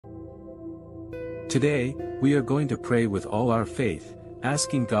Today, we are going to pray with all our faith,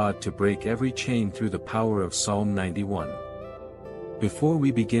 asking God to break every chain through the power of Psalm 91. Before we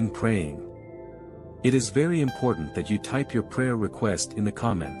begin praying, it is very important that you type your prayer request in the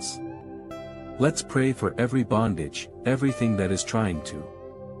comments. Let's pray for every bondage, everything that is trying to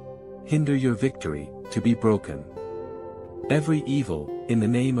hinder your victory, to be broken. Every evil, in the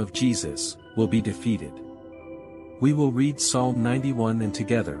name of Jesus, will be defeated. We will read Psalm 91 and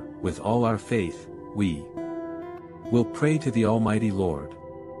together, with all our faith, we will pray to the Almighty Lord.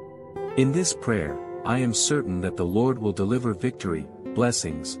 In this prayer, I am certain that the Lord will deliver victory,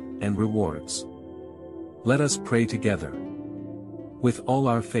 blessings, and rewards. Let us pray together. With all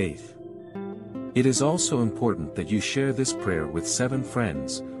our faith. It is also important that you share this prayer with 7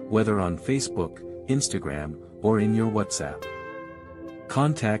 friends, whether on Facebook, Instagram, or in your WhatsApp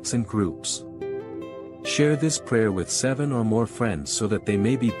contacts and groups. Share this prayer with 7 or more friends so that they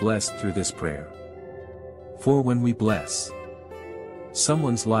may be blessed through this prayer. For when we bless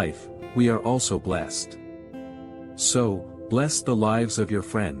someone's life, we are also blessed. So, bless the lives of your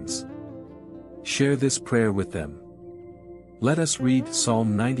friends. Share this prayer with them. Let us read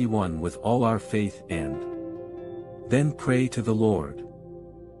Psalm 91 with all our faith and then pray to the Lord.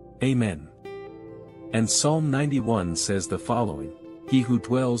 Amen. And Psalm 91 says the following: He who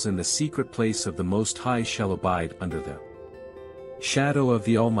dwells in the secret place of the Most High shall abide under the shadow of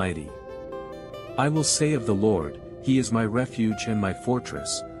the Almighty. I will say of the Lord, He is my refuge and my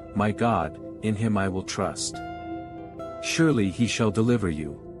fortress, my God, in Him I will trust. Surely He shall deliver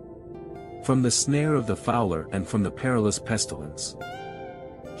you from the snare of the fowler and from the perilous pestilence.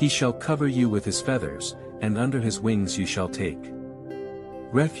 He shall cover you with His feathers, and under His wings you shall take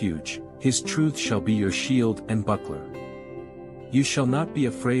refuge. His truth shall be your shield and buckler. You shall not be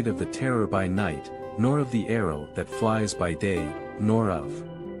afraid of the terror by night, nor of the arrow that flies by day, nor of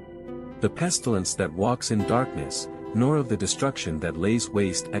the pestilence that walks in darkness, nor of the destruction that lays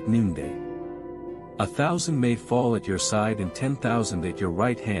waste at noonday. 1,000 may fall at your side and 10,000 at your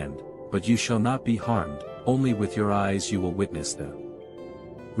right hand, but you shall not be harmed. Only with your eyes you will witness the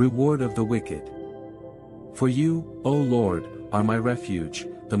reward of the wicked. For you, O Lord, are my refuge,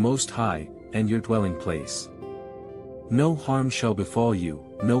 the Most High, and your dwelling place. No harm shall befall you,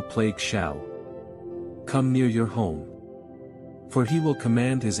 no plague shall come near your home. For He will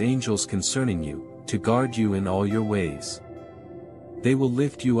command His angels concerning you, to guard you in all your ways. They will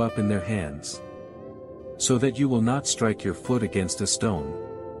lift you up in their hands, so that you will not strike your foot against a stone.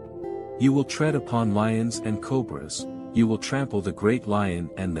 You will tread upon lions and cobras, you will trample the great lion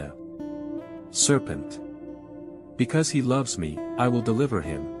and the serpent. Because He loves me, I will deliver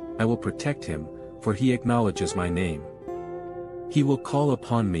him, I will protect him, for he acknowledges my name. He will call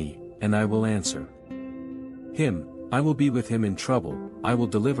upon me, and I will answer him. I will be with him in trouble, I will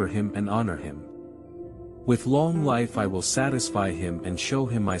deliver him and honor him. With long life I will satisfy him and show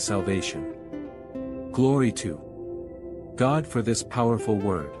him my salvation. Glory to God for this powerful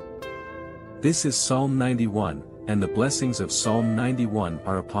word. This is Psalm 91, and the blessings of Psalm 91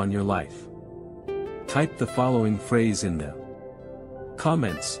 are upon your life. Type the following phrase in the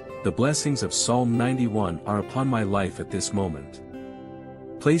comments: the blessings of Psalm 91 are upon my life at this moment.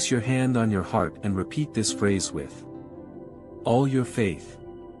 Place your hand on your heart and repeat this phrase with all your faith.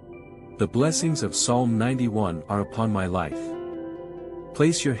 The blessings of Psalm 91 are upon my life.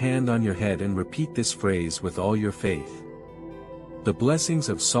 Place your hand on your head and repeat this phrase with all your faith. The blessings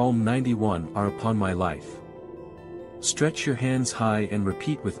of Psalm 91 are upon my life. Stretch your hands high and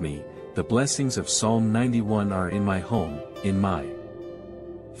repeat with me: the blessings of Psalm 91 are in my home, in my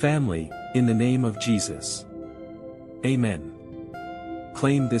family, in the name of Jesus. Amen.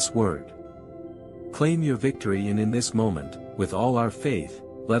 Claim this word. Claim your victory, and in this moment, with all our faith,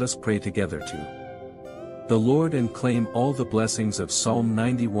 let us pray together to the Lord and claim all the blessings of Psalm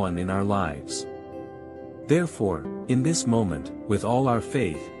 91 in our lives. Therefore, in this moment, with all our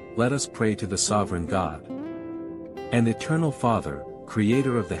faith, let us pray to the sovereign God and eternal Father,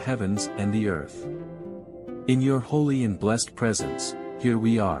 Creator of the heavens and the earth. In your holy and blessed presence, here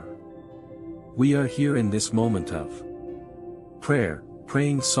we are. We are here in this moment of prayer,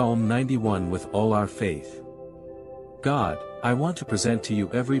 praying Psalm 91 with all our faith. God, I want to present to you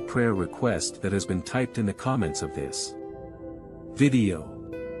every prayer request that has been typed in the comments of this video.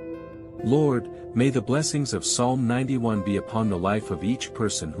 Lord, may the blessings of Psalm 91 be upon the life of each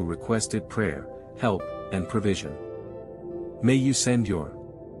person who requested prayer, help, and provision. May you send your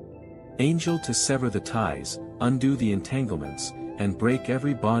angel to sever the ties, undo the entanglements, and break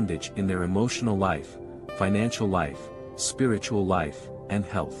every bondage in their emotional life, financial life, spiritual life, and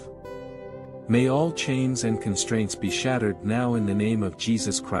health. May all chains and constraints be shattered now in the name of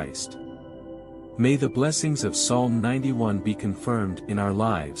Jesus Christ. May the blessings of Psalm 91 be confirmed in our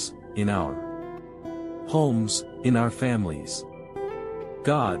lives, in our homes, in our families.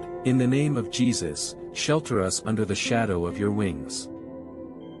 God, in the name of Jesus, shelter us under the shadow of your wings.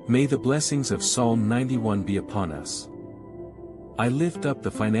 May the blessings of Psalm 91 be upon us. I lift up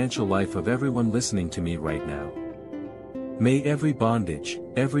the financial life of everyone listening to me right now. May every bondage,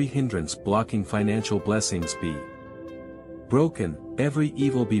 every hindrance blocking financial blessings be broken, every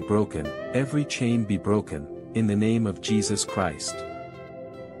evil be broken, every chain be broken, in the name of Jesus Christ.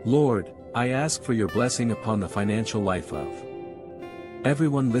 Lord, I ask for your blessing upon the financial life of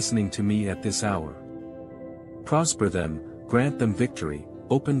everyone listening to me at this hour. Prosper them, grant them victory,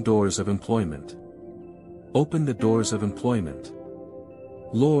 open doors of employment. Open the doors of employment.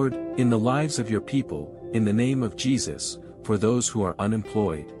 Lord, in the lives of your people, in the name of Jesus, for those who are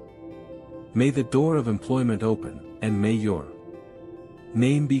unemployed. May the door of employment open, and may your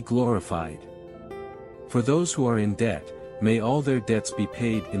name be glorified. For those who are in debt, may all their debts be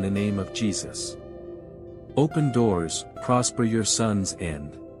paid in the name of Jesus. Open doors, prosper your sons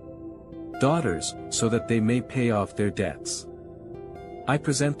and daughters, so that they may pay off their debts. I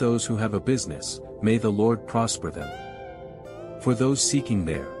present those who have a business, may the Lord prosper them. For those seeking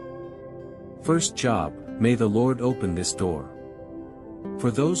their first job, may the Lord open this door.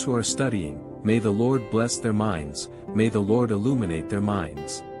 For those who are studying, may the Lord bless their minds, may the Lord illuminate their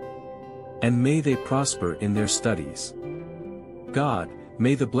minds. And may they prosper in their studies. God,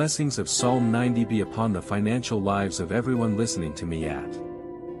 may the blessings of Psalm 90 be upon the financial lives of everyone listening to me at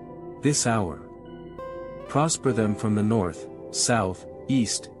this hour. Prosper them from the north, south,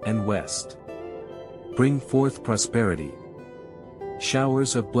 east, and west. Bring forth prosperity.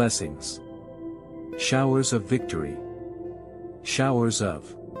 Showers of blessings. Showers of victory. Showers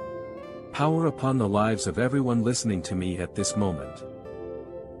of power upon the lives of everyone listening to me at this moment.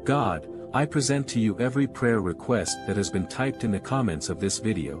 God, I present to you every prayer request that has been typed in the comments of this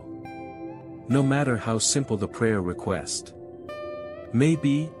video. No matter how simple the prayer request may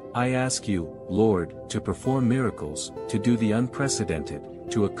be, I ask you, Lord, to perform miracles, to do the unprecedented,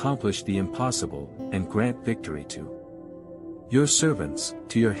 to accomplish the impossible, and grant victory to your servants,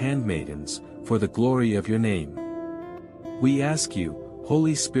 to your handmaidens, for the glory of your name. We ask you,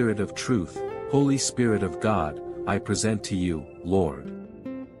 Holy Spirit of truth, Holy Spirit of God, I present to you, Lord,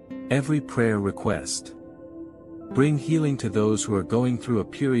 every prayer request. Bring healing to those who are going through a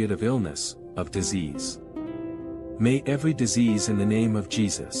period of illness, of disease. May every disease in the name of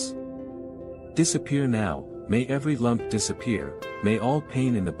Jesus disappear now, may every lump disappear, may all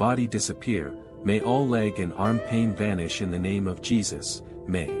pain in the body disappear, may all leg and arm pain vanish in the name of Jesus,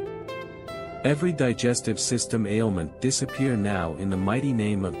 may every digestive system ailment disappear now in the mighty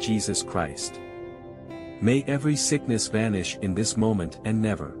name of Jesus Christ. May every sickness vanish in this moment and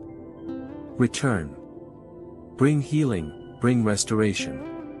never return. Bring healing, bring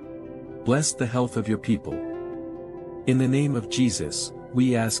restoration. Bless the health of your people. In the name of Jesus,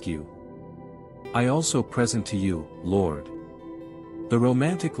 we ask you. I also present to you, Lord, the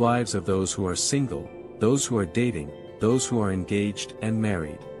romantic lives of those who are single, those who are dating, those who are engaged and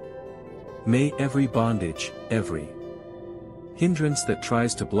married. May every bondage, every hindrance that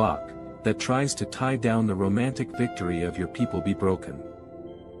tries to block, that tries to tie down the romantic victory of your people be broken.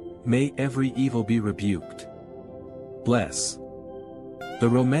 May every evil be rebuked. Bless the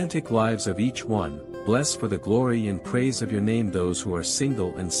romantic lives of each one, bless for the glory and praise of your name those who are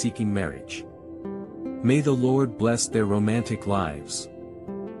single and seeking marriage. May the Lord bless their romantic lives.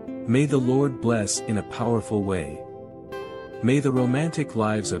 May the Lord bless in a powerful way. May the romantic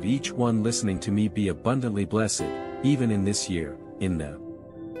lives of each one listening to me be abundantly blessed, even in this year, in the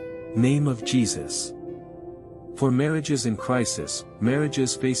name of Jesus. For marriages in crisis,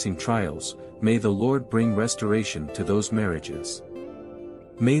 marriages facing trials, may the Lord bring restoration to those marriages.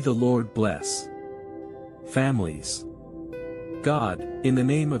 May the Lord bless families. God, in the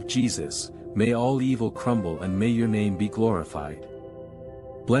name of Jesus, may all evil crumble and may your name be glorified.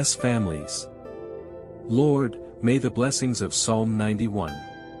 Bless families. Lord, may the blessings of Psalm 91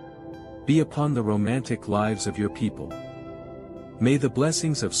 be upon the romantic lives of your people. May the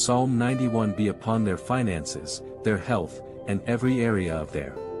blessings of Psalm 91 be upon their finances, their health, and every area of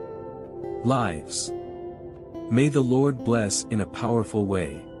their lives. May the Lord bless in a powerful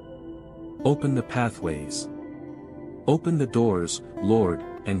way. Open the pathways. Open the doors, Lord,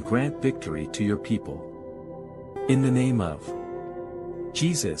 and grant victory to your people. In the name of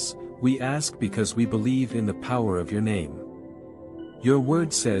Jesus, we ask because we believe in the power of your name. Your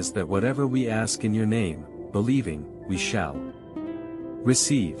word says that whatever we ask in your name, believing, we shall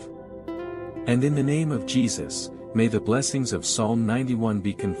receive. And in the name of Jesus, may the blessings of Psalm 91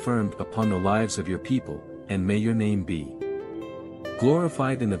 be confirmed upon the lives of your people, and may your name be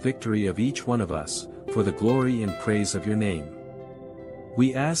glorified in the victory of each one of us, for the glory and praise of your name.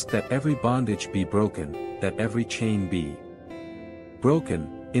 We ask that every bondage be broken, that every chain be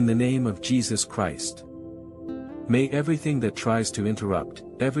broken, in the name of Jesus Christ. May everything that tries to interrupt,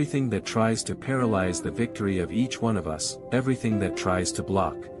 everything that tries to paralyze the victory of each one of us, everything that tries to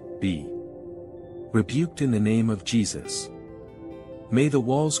block, be rebuked in the name of Jesus. May the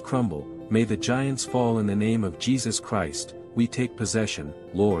walls crumble, may the giants fall in the name of Jesus Christ. We take possession,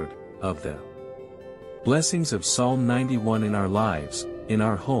 Lord, of the blessings of Psalm 91 in our lives, in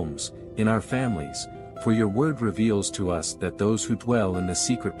our homes, in our families, for your word reveals to us that those who dwell in the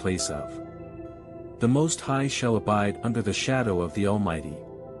secret place of the Most High shall abide under the shadow of the Almighty.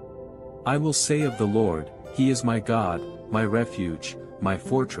 I will say of the Lord, He is my God, my refuge, my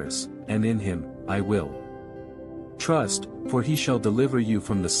fortress, and in Him I will trust, for He shall deliver you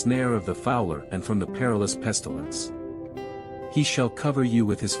from the snare of the fowler and from the perilous pestilence. He shall cover you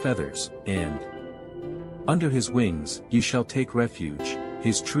with His feathers, and under His wings you shall take refuge.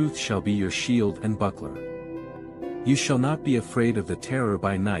 His truth shall be your shield and buckler. You shall not be afraid of the terror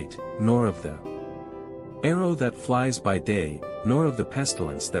by night, nor of the arrow that flies by day, nor of the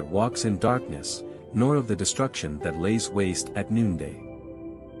pestilence that walks in darkness, nor of the destruction that lays waste at noonday.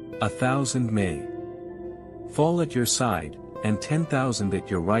 1,000 may fall at your side, and 10,000 at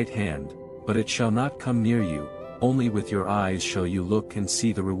your right hand, but it shall not come near you. Only with your eyes shall you look and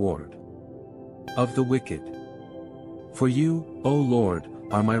see the reward of the wicked. For you, O Lord,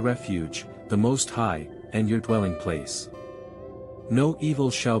 are my refuge, the Most High, and your dwelling place. No evil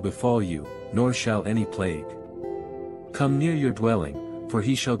shall befall you, nor shall any plague come near your dwelling, for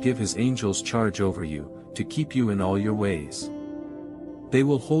He shall give His angels charge over you, to keep you in all your ways. They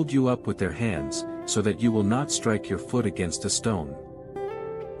will hold you up with their hands, so that you will not strike your foot against a stone.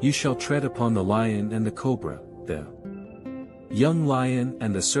 You shall tread upon the lion and the cobra, the young lion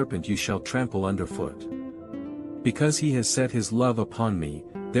and the serpent you shall trample underfoot. Because He has set His love upon me,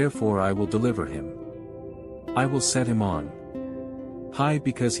 therefore I will deliver him. I will set him on high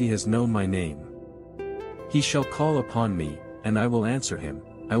because he has known my name. He shall call upon me, and I will answer him.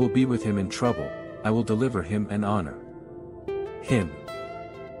 I will be with him in trouble, I will deliver him and honor him.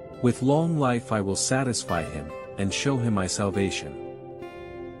 With long life I will satisfy him, and show him my salvation.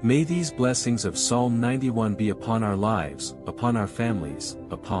 May these blessings of Psalm 91 be upon our lives, upon our families,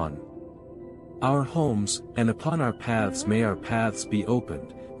 upon our homes, and upon our paths. May our paths be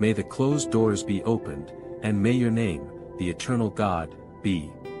opened, may the closed doors be opened, and may your name, the eternal God,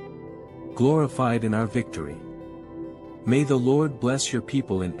 be glorified in our victory. May the Lord bless your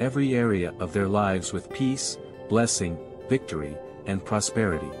people in every area of their lives with peace, blessing, victory, and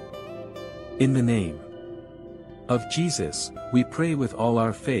prosperity. In the name of Jesus, we pray with all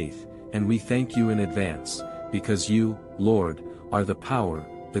our faith, and we thank you in advance, because you, Lord, are the power,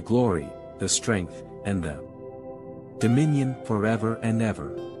 the glory, the strength, and the dominion forever and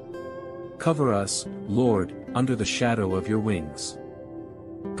ever. Cover us, Lord, under the shadow of your wings.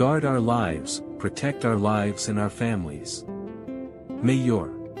 Guard our lives, protect our lives and our families. May your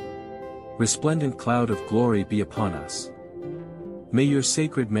resplendent cloud of glory be upon us. May your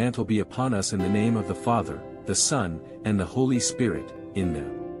sacred mantle be upon us in the name of the Father, the Son, and the Holy Spirit, in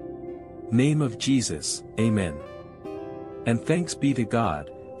the name of Jesus, Amen. And thanks be to God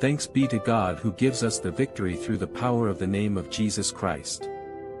who gives us the victory through the power of the name of Jesus Christ.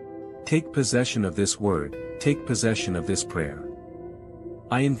 Take possession of this word, take possession of this prayer.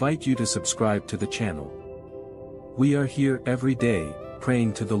 I invite you to subscribe to the channel. We are here every day,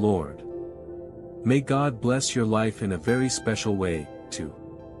 praying to the Lord. May God bless your life in a very special way, to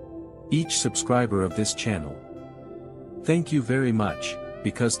each subscriber of this channel. Thank you very much,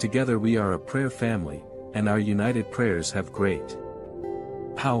 because together we are a prayer family, and our united prayers have great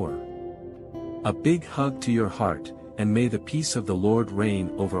power. A big hug to your heart, and may the peace of the Lord reign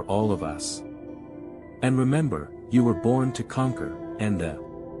over all of us. And remember, you were born to conquer, and the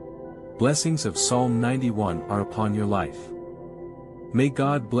blessings of Psalm 91 are upon your life. May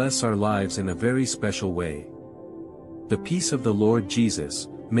God bless our lives in a very special way. The peace of the Lord Jesus,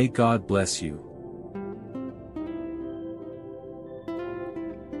 may God bless you.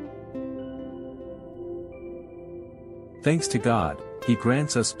 Thanks to God, He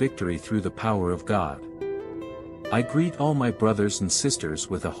grants us victory through the power of God. I greet all my brothers and sisters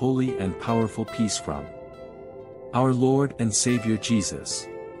with a holy and powerful peace from our Lord and Savior Jesus.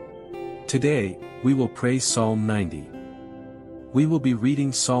 Today, we will pray Psalm 90. We will be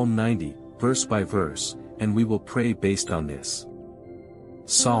reading Psalm 90, verse by verse, and we will pray based on this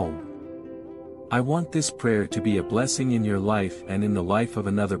Psalm. I want this prayer to be a blessing in your life and in the life of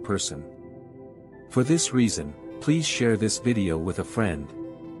another person. For this reason, please share this video with a friend,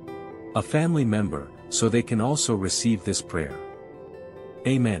 a family member, so they can also receive this prayer.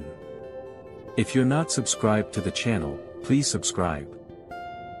 Amen. If you're not subscribed to the channel, please subscribe.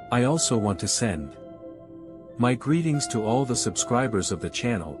 I also want to send my greetings to all the subscribers of the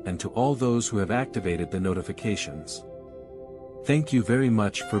channel and to all those who have activated the notifications. Thank you very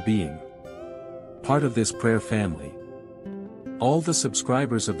much for being part of this prayer family. All the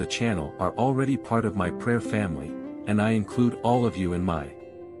subscribers of the channel are already part of my prayer family, and I include all of you in my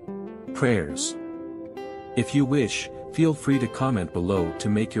prayers. If you wish, feel free to comment below to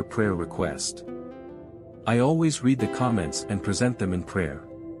make your prayer request. I always read the comments and present them in prayer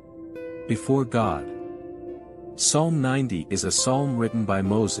before God. Psalm 90 is a psalm written by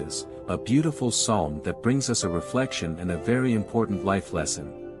Moses, a beautiful psalm that brings us a reflection and a very important life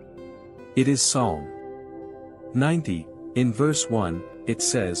lesson. It is Psalm 90. In verse 1, it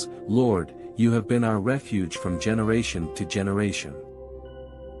says, "Lord, you have been our refuge from generation to generation."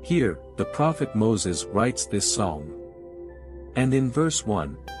 Here, the prophet Moses writes this psalm. And in verse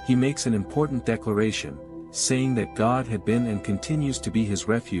 1, he makes an important declaration, saying that God had been and continues to be his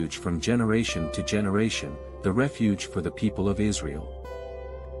refuge from generation to generation, the refuge for the people of Israel.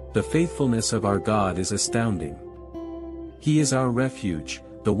 The faithfulness of our God is astounding. He is our refuge,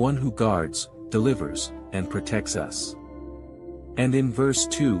 the one who guards, delivers, and protects us. And in verse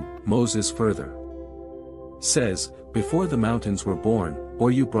 2, Moses further says, "Before the mountains were born,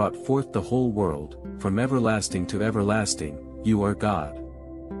 or you brought forth the whole world, from everlasting to everlasting, you are God."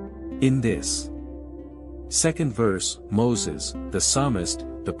 In this second verse, Moses, the psalmist,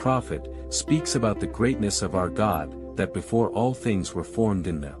 the prophet, speaks about the greatness of our God, that before all things were formed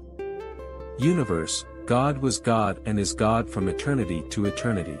in the universe, God was God and is God from eternity to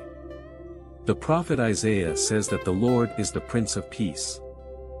eternity. The prophet Isaiah says that the Lord is the Prince of Peace.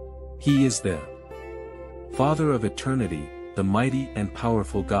 He is the Father of eternity, the mighty and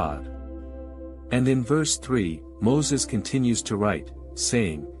powerful God. And in verse 3, Moses continues to write,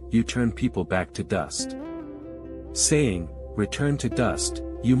 saying, "You turn people back to dust. Saying, return to dust,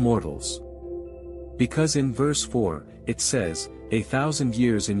 you mortals." Because in verse 4, it says, "1,000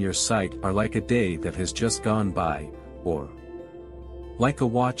 years in your sight are like a day that has just gone by, or like a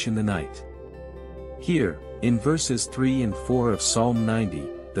watch in the night." Here, in verses 3 and 4 of Psalm 90,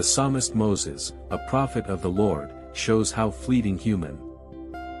 the psalmist Moses, a prophet of the Lord, shows how fleeting human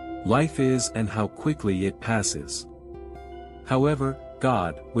life is and how quickly it passes. However,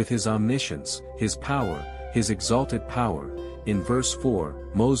 God, with his omniscience, his power, his exalted power, in verse 4,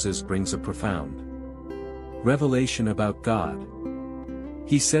 Moses brings a profound revelation about God.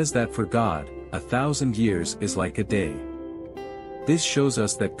 He says that for God, 1,000 years is like a day. This shows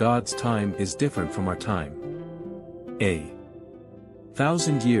us that God's time is different from our time.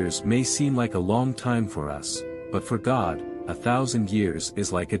 1,000 years may seem like a long time for us, but for God, 1,000 years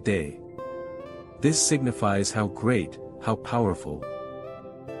is like a day. This signifies how great, how powerful,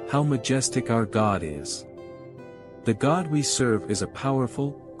 how majestic our God is. The God we serve is a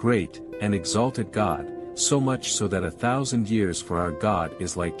powerful, great, and exalted God, so much so that 1,000 years for our God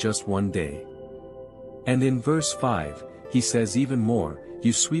is like just one day. And in verse 5, he says even more,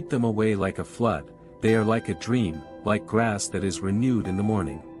 "You sweep them away like a flood, they are like a dream, like grass that is renewed in the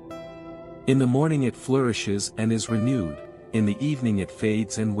morning. In the morning it flourishes and is renewed, in the evening it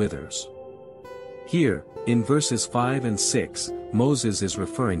fades and withers." Here, in verses 5 and 6, Moses is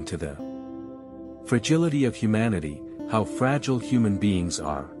referring to the fragility of humanity, how fragile human beings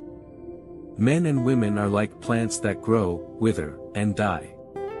are. Men and women are like plants that grow, wither, and die.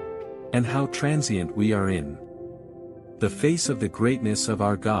 And how transient we are in the face of the greatness of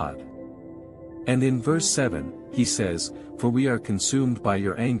our God. And in verse 7, he says, "For we are consumed by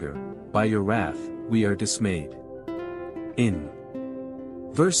your anger, by your wrath, we are dismayed." In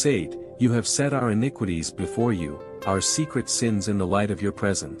verse 8, "You have set our iniquities before you, our secret sins in the light of your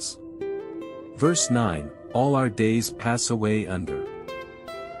presence." Verse 9, "All our days pass away under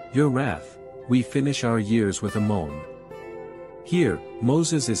your wrath, we finish our years with a moan." Here,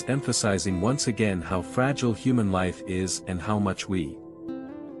 Moses is emphasizing once again how fragile human life is and how much we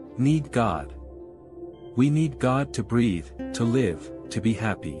need God. We need God to breathe, to live, to be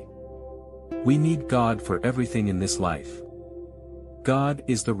happy. We need God for everything in this life. God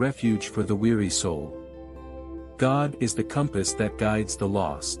is the refuge for the weary soul. God is the compass that guides the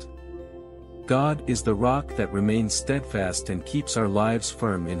lost. God is the rock that remains steadfast and keeps our lives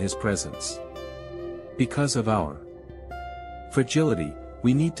firm in his presence. Because of our fragility,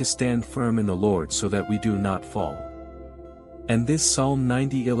 we need to stand firm in the Lord so that we do not fall. And this Psalm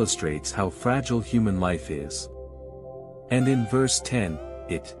 90 illustrates how fragile human life is. And in verse 10,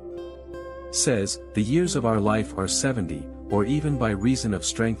 it says, "The years of our life are 70, or even by reason of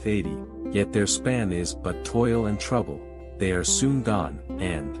strength 80, yet their span is but toil and trouble, they are soon gone,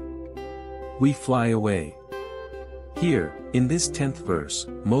 and we fly away." Here, in this 10th verse,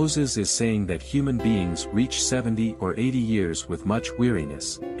 Moses is saying that human beings reach 70 or 80 years with much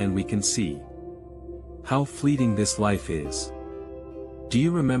weariness, and we can see how fleeting this life is. Do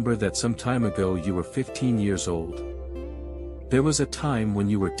you remember that some time ago you were 15 years old? There was a time when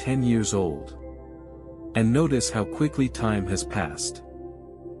you were 10 years old. And notice how quickly time has passed.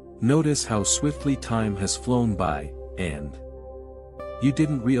 Notice how swiftly time has flown by, and you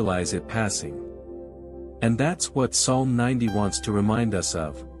didn't realize it passing. And that's what Psalm 90 wants to remind us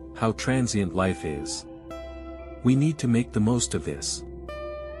of, how transient life is. We need to make the most of this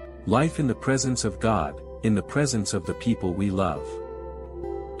life in the presence of God, in the presence of the people we love.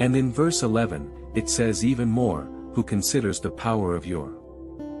 And in verse 11, it says even more, "Who considers the power of your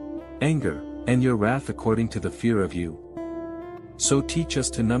anger, and your wrath according to the fear of you. So teach us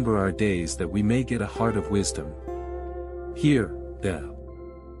to number our days that we may get a heart of wisdom." Here, the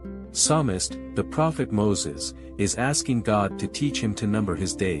psalmist, the prophet Moses, is asking God to teach him to number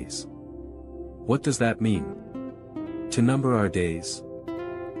his days. What does that mean? To number our days?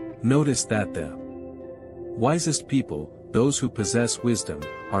 Notice that the wisest people, those who possess wisdom,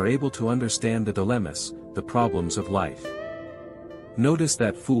 are able to understand the dilemmas, the problems of life. Notice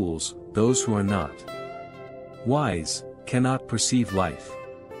that fools, those who are not wise, cannot perceive life.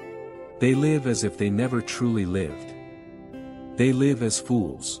 They live as if they never truly lived. They live as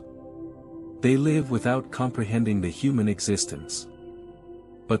fools. They live without comprehending the human existence.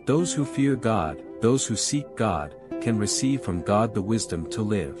 But those who fear God, those who seek God, can receive from God the wisdom to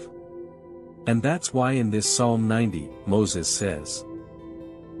live. And that's why in this Psalm 90, Moses says,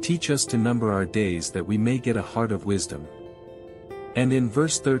 "Teach us to number our days that we may get a heart of wisdom." And in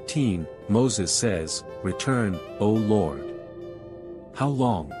verse 13, Moses says, "Return, O Lord. How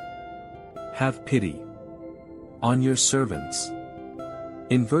long? Have pity on your servants."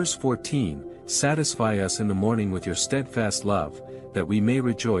 In verse 14, "Satisfy us in the morning with your steadfast love, that we may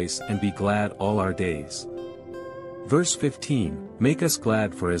rejoice and be glad all our days." Verse 15, "Make us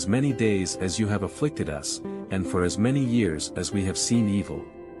glad for as many days as you have afflicted us, and for as many years as we have seen evil."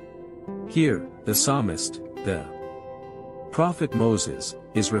 Here, the psalmist, the prophet Moses,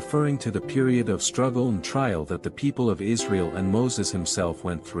 is referring to the period of struggle and trial that the people of Israel and Moses himself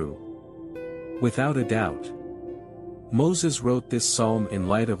went through. Without a doubt, Moses wrote this psalm in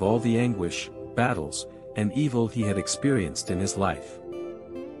light of all the anguish, battles, and evil he had experienced in his life.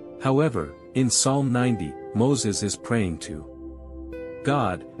 However, in Psalm 90, Moses is praying to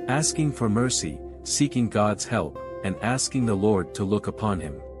God, asking for mercy, seeking God's help, and asking the Lord to look upon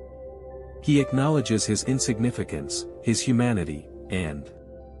him. He acknowledges his insignificance, his humanity, and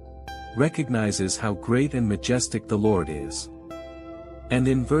recognizes how great and majestic the Lord is. And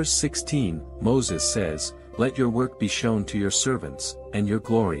in verse 16, Moses says, "Let your work be shown to your servants, and your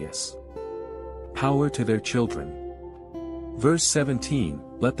glorious power to their children." Verse 17,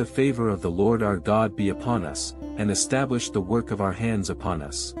 "Let the favor of the Lord our God be upon us, and establish the work of our hands upon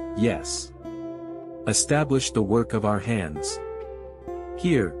us." Yes. Establish the work of our hands.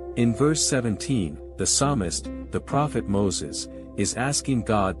 Here, in verse 17, the psalmist, the prophet Moses, is asking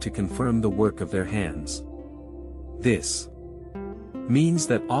God to confirm the work of their hands. This means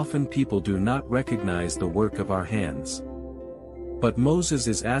that often people do not recognize the work of our hands. But Moses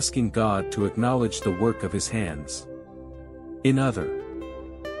is asking God to acknowledge the work of his hands. In other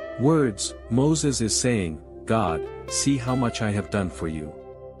words, Moses is saying, "God, see how much I have done for you."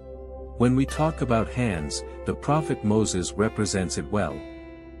 When we talk about hands, the prophet Moses represents it well.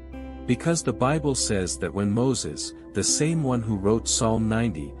 Because the Bible says that when Moses, the same one who wrote Psalm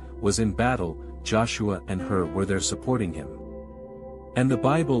 90, was in battle, Joshua and Hur were there supporting him. And the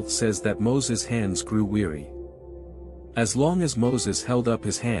Bible says that Moses' hands grew weary. As long as Moses held up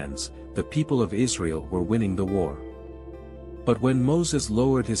his hands, the people of Israel were winning the war. But when Moses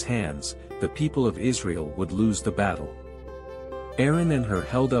lowered his hands, the people of Israel would lose the battle. Aaron and Hur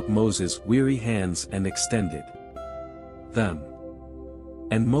held up Moses' weary hands and extended them.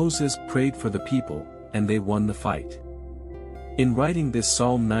 And Moses prayed for the people, and they won the fight. In writing this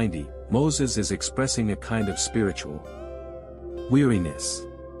Psalm 90, Moses is expressing a kind of spiritual weariness.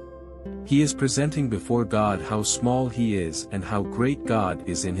 He is presenting before God how small he is and how great God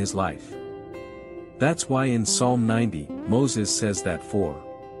is in his life. That's why in Psalm 90, Moses says that for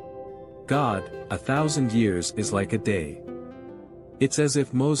God, 1,000 years is like a day. It's as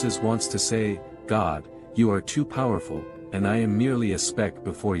if Moses wants to say, "God, you are too powerful, and I am merely a speck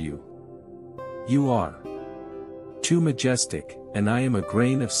before you. You are too majestic, and I am a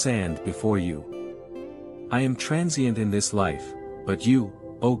grain of sand before you. I am transient in this life, but you,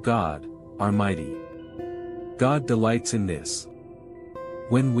 O God, are mighty. God delights in this.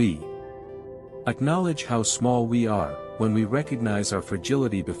 When we acknowledge how small we are, when we recognize our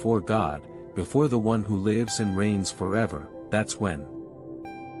fragility before God, before the one who lives and reigns forever, that's when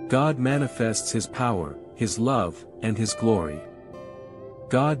God manifests His power, His love, and His glory.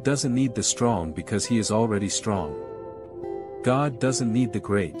 God doesn't need the strong because He is already strong. God doesn't need the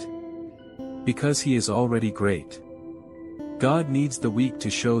great because He is already great. God needs the weak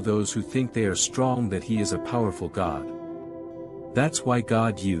to show those who think they are strong that He is a powerful God. That's why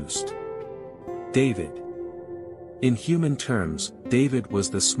God used David. In human terms, David was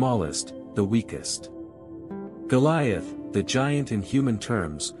the smallest, the weakest. Goliath, the giant in human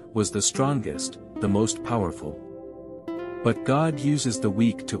terms, was the strongest, the most powerful. But God uses the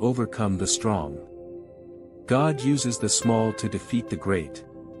weak to overcome the strong. God uses the small to defeat the great.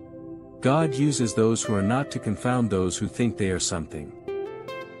 God uses those who are not to confound those who think they are something.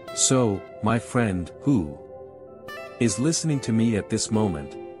 So, my friend, who is listening to me at this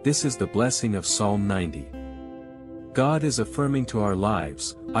moment, this is the blessing of Psalm 90. God is affirming to our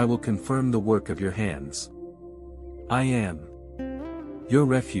lives, I will confirm the work of your hands. I am your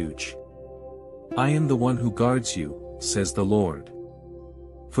refuge. I am the one who guards you, says the Lord.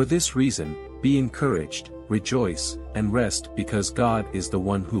 For this reason, be encouraged, rejoice, and rest because God is the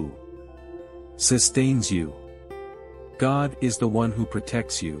one who sustains you. God is the one who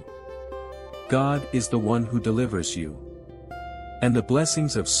protects you. God is the one who delivers you. And the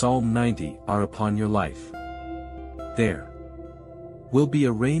blessings of Psalm 90 are upon your life. There will be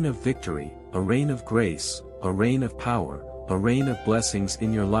a rain of victory, a rain of grace, a rain of power, a rain of blessings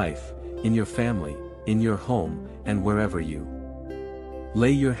in your life, in your family, in your home, and wherever you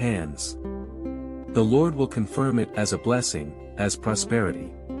lay your hands. The Lord will confirm it as a blessing, as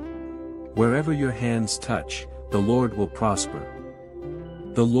prosperity. Wherever your hands touch, the Lord will prosper.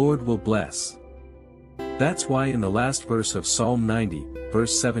 The Lord will bless. That's why in the last verse of Psalm 90,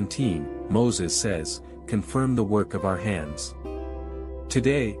 verse 17, Moses says, confirm the work of our hands.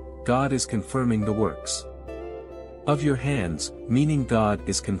 Today, God is confirming the works of your hands, meaning God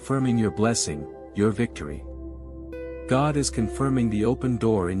is confirming your blessing, your victory. God is confirming the open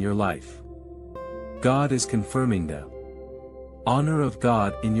door in your life. God is confirming the honor of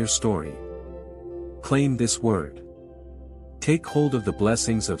God in your story. Claim this word. Take hold of the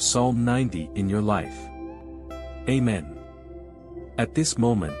blessings of Psalm 90 in your life. Amen. At this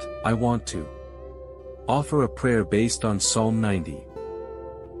moment, I want to offer a prayer based on Psalm 90.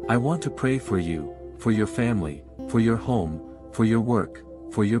 I want to pray for you, for your family, for your home, for your work,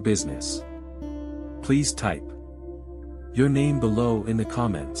 for your business. Please type your name below in the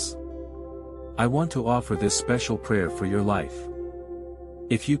comments. I want to offer this special prayer for your life.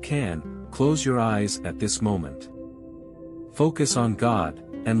 If you can, close your eyes at this moment. Focus on God,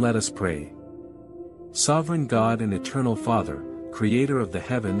 and let us pray. Sovereign God and eternal Father, Creator of the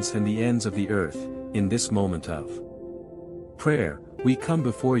heavens and the ends of the earth, in this moment of prayer, we come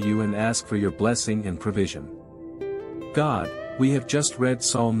before you and ask for your blessing and provision. God, we have just read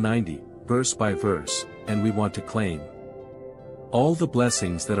Psalm 90, verse by verse, and we want to claim all the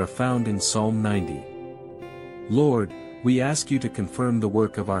blessings that are found in Psalm 90. Lord, we ask you to confirm the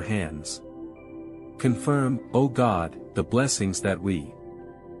work of our hands. Confirm, O God, the blessings that we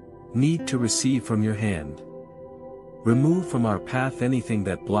need to receive from your hand. Remove from our path anything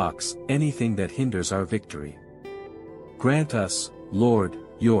that blocks, anything that hinders our victory. Grant us, Lord,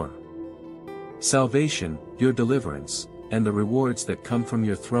 your salvation, your deliverance, and the rewards that come from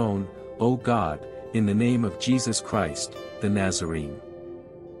your throne, O God, in the name of Jesus Christ, the Nazarene.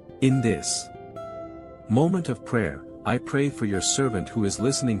 In this moment of prayer, I pray for your servant who is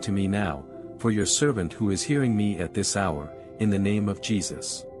listening to me now, for your servant who is hearing me at this hour, in the name of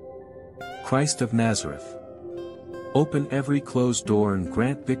Jesus Christ of Nazareth. Open every closed door and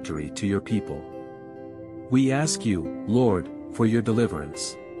grant victory to your people. We ask you, Lord, for your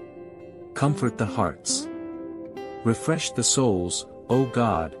deliverance. Comfort the hearts. Refresh the souls, O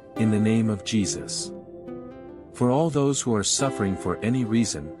God, in the name of Jesus. For all those who are suffering for any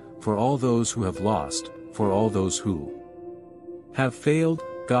reason, for all those who have lost, for all those who have failed,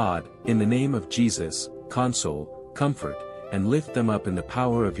 God, in the name of Jesus, console, comfort, and lift them up in the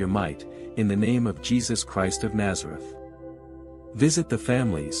power of your might, in the name of Jesus Christ of Nazareth. Visit the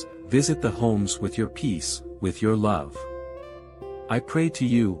families, visit the homes with your peace, with your love. I pray to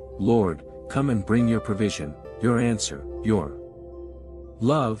you, Lord, come and bring your provision, your answer, your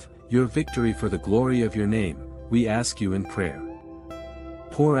love, your victory for the glory of your name, we ask you in prayer.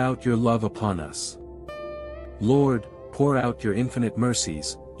 Pour out your love upon us. Lord, pour out your infinite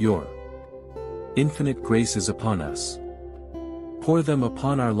mercies, your infinite graces upon us. Pour them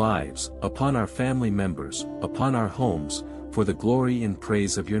upon our lives, upon our family members, upon our homes, for the glory and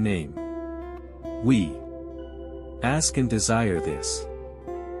praise of your name. We ask and desire this.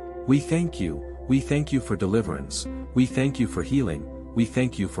 We thank you for deliverance, we thank you for healing, we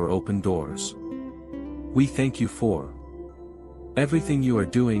thank you for open doors. We thank you for everything you are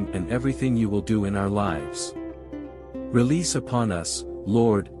doing and everything you will do in our lives. Release upon us,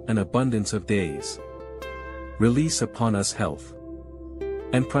 Lord, an abundance of days. Release upon us health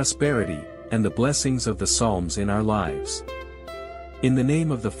and prosperity, and the blessings of the Psalms in our lives. In the name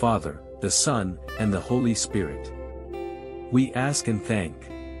of the Father, the Son, and the Holy Spirit, we ask and thank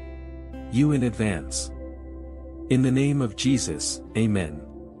you in advance. In the name of Jesus, Amen.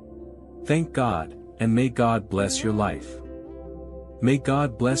 Thank God, and may God bless your life. May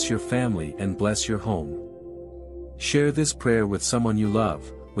God bless your family and bless your home. Share this prayer with someone you love,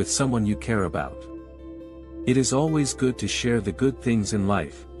 with someone you care about. It is always good to share the good things in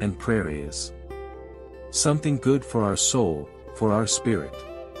life, and prayer is something good for our soul, for our spirit.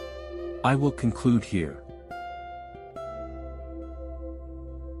 I will conclude here.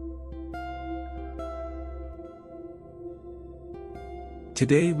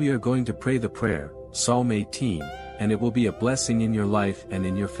 Today we are going to pray the prayer, Psalm 18, and it will be a blessing in your life and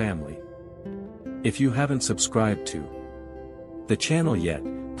in your family. If you haven't subscribed to the channel yet,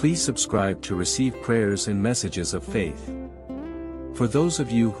 please subscribe to receive prayers and messages of faith. For those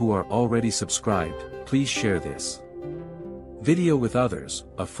of you who are already subscribed, please share this video with others,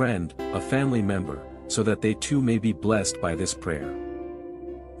 a friend, a family member, so that they too may be blessed by this prayer.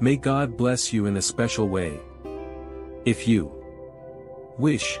 May God bless you in a special way. If you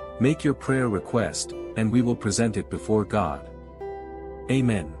wish, make your prayer request, and we will present it before God.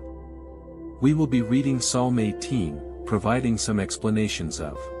 Amen. We will be reading Psalm 18, providing some explanations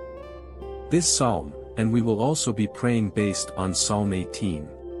of this psalm, and we will also be praying based on Psalm 18.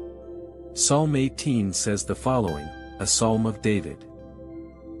 Psalm 18 says the following, a psalm of David.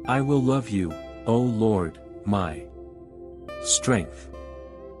 I will love you, O Lord, my strength.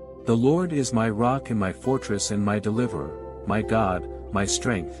 The Lord is my rock and my fortress and my deliverer, my God, my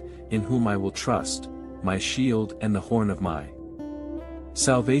strength, in whom I will trust, my shield and the horn of my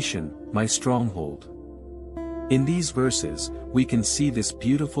salvation, my stronghold. In these verses, we can see this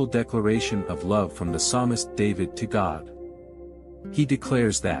beautiful declaration of love from the psalmist David to God. He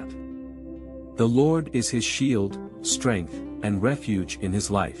declares that the Lord is his shield, strength, and refuge in his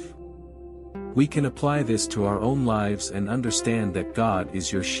life. We can apply this to our own lives and understand that God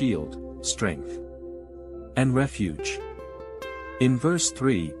is your shield, strength, and refuge. In verse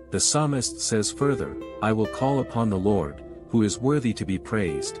 3, the psalmist says further, I will call upon the Lord, who is worthy to be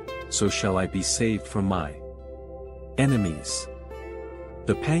praised, so shall I be saved from my enemies.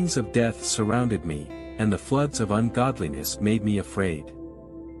 The pangs of death surrounded me, and the floods of ungodliness made me afraid.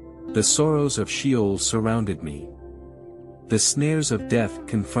 The sorrows of Sheol surrounded me. The snares of death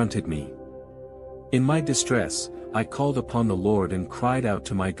confronted me. In my distress, I called upon the Lord and cried out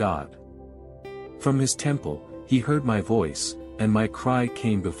to my God. From his temple, he heard my voice, and my cry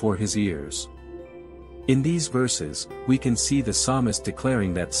came before his ears. In these verses, we can see the psalmist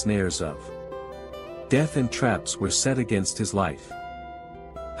declaring that snares of death and traps were set against his life.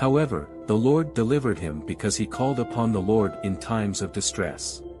 However, the Lord delivered him because he called upon the Lord in times of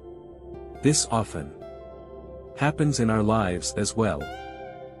distress. This often happens in our lives as well.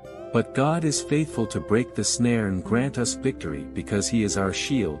 But God is faithful to break the snare and grant us victory because he is our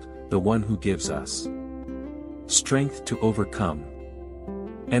shield, the one who gives us strength to overcome.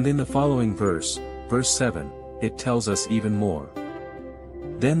 And in the following verse, verse 7, it tells us even more.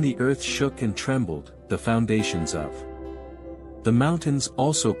 Then the earth shook and trembled, the foundations of the mountains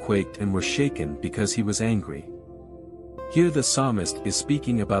also quaked and were shaken because he was angry. Here the psalmist is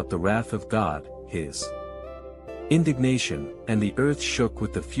speaking about the wrath of God, his indignation, and the earth shook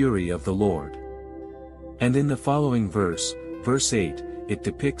with the fury of the Lord. And in the following verse, verse 8, it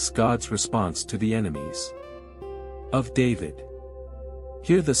depicts God's response to the enemies of David.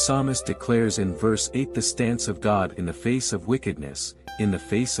 Here the psalmist declares in verse 8 the stance of God in the face of wickedness, in the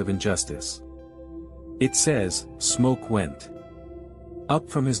face of injustice. It says, smoke went up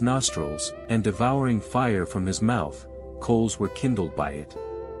from his nostrils, and devouring fire from his mouth, coals were kindled by it.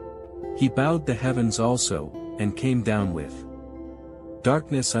 He bowed the heavens also, and came down with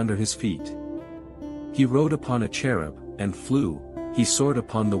darkness under his feet. He rode upon a cherub, and flew, he soared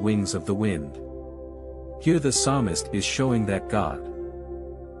upon the wings of the wind. Here the psalmist is showing that God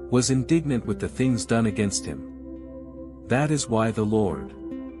was indignant with the things done against him. That is why the Lord.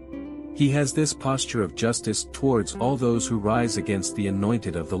 He has this posture of justice towards all those who rise against the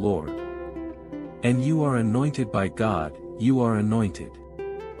anointed of the Lord. And you are anointed by God, you are anointed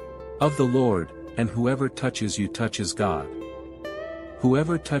of the Lord, and whoever touches you touches God.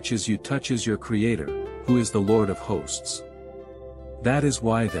 Whoever touches you touches your Creator, who is the Lord of hosts. That is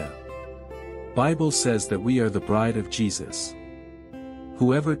why the Bible says that we are the bride of Jesus.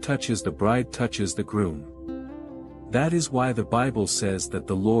 Whoever touches the bride touches the groom. That is why the Bible says that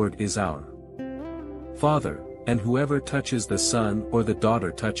the Lord is our Father, and whoever touches the Son or the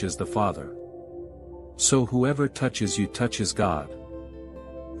daughter touches the Father. So whoever touches you touches God.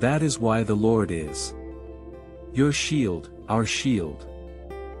 That is why the Lord is your shield, our shield.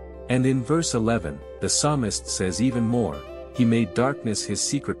 And in verse 11, the psalmist says even more, He made darkness His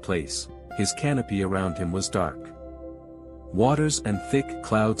secret place, His canopy around Him was dark waters and thick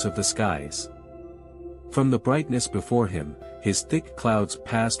clouds of the skies. From the brightness before Him, His thick clouds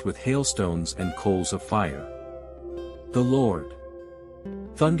passed with hailstones and coals of fire. The Lord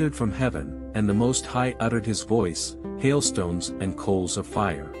thundered from heaven, and the Most High uttered His voice, hailstones and coals of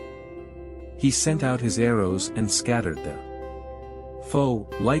fire. He sent out His arrows and scattered the foe,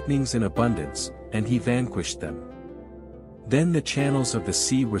 lightnings in abundance, and He vanquished them. Then the channels of the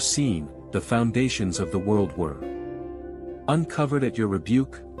sea were seen, the foundations of the world were uncovered at your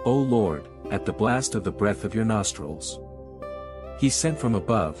rebuke, O Lord, at the blast of the breath of your nostrils. He sent from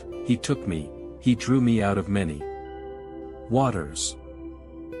above, He took me, He drew me out of many waters.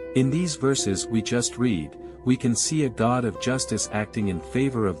 In these verses we just read, we can see a God of justice acting in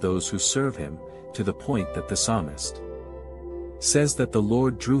favor of those who serve Him, to the point that the psalmist says that the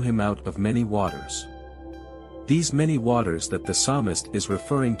Lord drew him out of many waters. These many waters that the psalmist is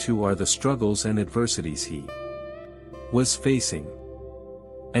referring to are the struggles and adversities he was facing.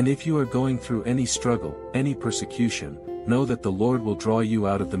 And if you are going through any struggle, any persecution, know that the Lord will draw you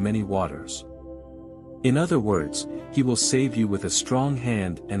out of the many waters. In other words, He will save you with a strong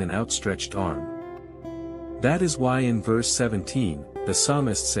hand and an outstretched arm. That is why in verse 17, the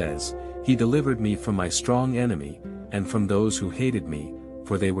psalmist says, He delivered me from my strong enemy, and from those who hated me,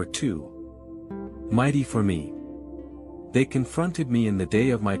 for they were too mighty for me. They confronted me in the day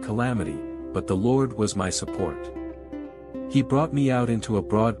of my calamity, but the Lord was my support. He brought me out into a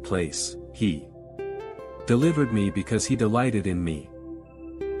broad place, He delivered me because He delighted in me.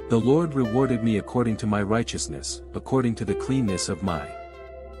 The Lord rewarded me according to my righteousness, according to the cleanness of my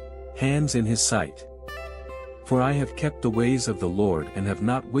hands in His sight. For I have kept the ways of the Lord and have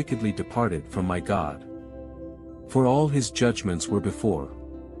not wickedly departed from my God. For all His judgments were before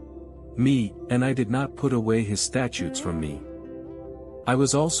me, and I did not put away His statutes from me. I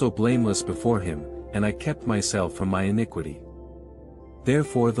was also blameless before Him, and I kept myself from my iniquity.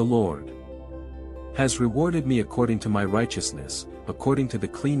 Therefore the Lord has rewarded me according to my righteousness, according to the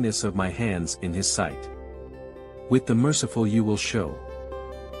cleanness of my hands in His sight. With the merciful you will show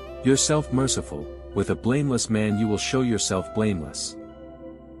yourself merciful, with a blameless man you will show yourself blameless.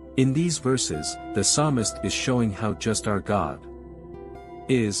 In these verses, the psalmist is showing how just our God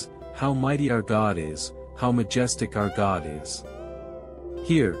is, how mighty our God is, how majestic our God is.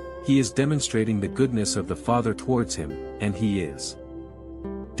 Here, he is demonstrating the goodness of the Father towards him, and he is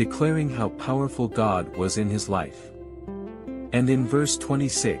declaring how powerful God was in his life. And in verse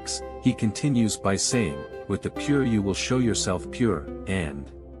 26, he continues by saying, with the pure you will show yourself pure,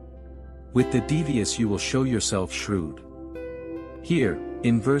 and with the devious you will show yourself shrewd. Here,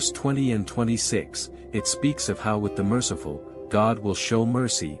 in verse 20 and 26, it speaks of how with the merciful, God will show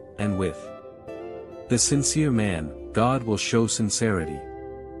mercy, and with the sincere man, God will show sincerity.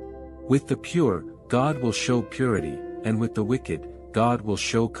 With the pure, God will show purity, and with the wicked, God will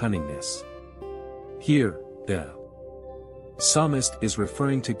show cunningness. Here, the psalmist is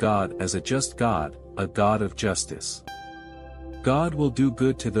referring to God as a just God, a God of justice. God will do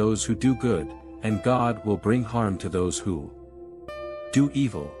good to those who do good, and God will bring harm to those who do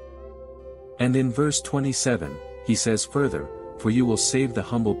evil. And in verse 27, he says further, for you will save the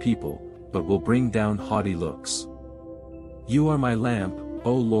humble people, but will bring down haughty looks. You are my lamp,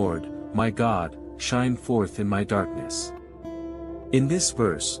 O Lord, my God, shine forth in my darkness. In this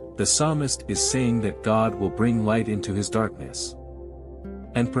verse, the psalmist is saying that God will bring light into his darkness.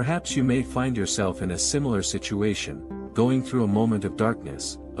 And perhaps you may find yourself in a similar situation, going through a moment of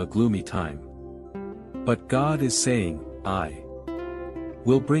darkness, a gloomy time. But God is saying, I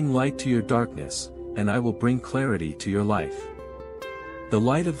will bring light to your darkness, and I will bring clarity to your life. The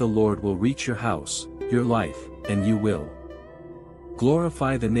light of the Lord will reach your house, your life, and you will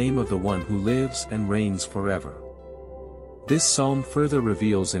glorify the name of the one who lives and reigns forever. This psalm further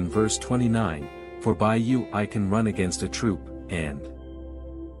reveals in verse 29, for by you I can run against a troop, and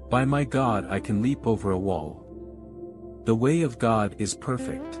by my God I can leap over a wall. The way of God is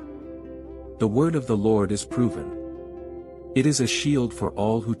perfect. The word of the Lord is proven. It is a shield for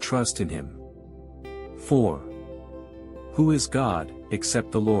all who trust in him. 4. Who is God,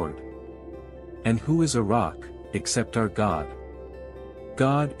 except the Lord? And who is a rock, except our God?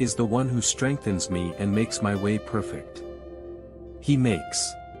 God is the one who strengthens me and makes my way perfect. He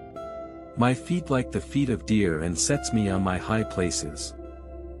makes my feet like the feet of deer and sets me on my high places.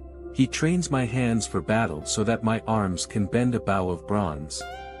 He trains my hands for battle so that my arms can bend a bow of bronze.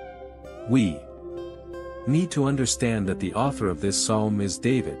 We need to understand that the author of this psalm is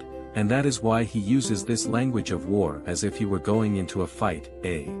David, and that is why he uses this language of war as if he were going into a fight,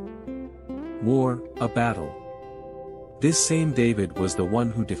 a war, a battle. This same David was the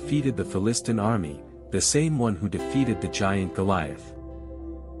one who defeated the Philistine army, the same one who defeated the giant Goliath.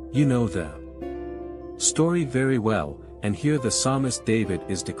 You know the story very well, and here the psalmist David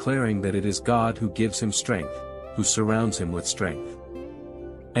is declaring that it is God who gives him strength, who surrounds him with strength.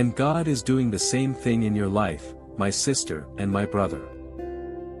 And God is doing the same thing in your life, my sister and my brother.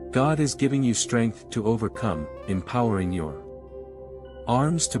 God is giving you strength to overcome, empowering your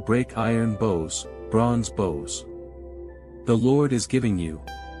arms to break iron bows, bronze bows. The Lord is giving you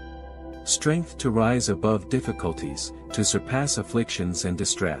strength to rise above difficulties, to surpass afflictions and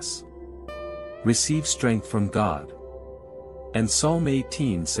distress. Receive strength from God. And Psalm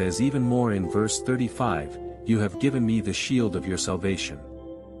 18 says even more in verse 35, "You have given me the shield of your salvation.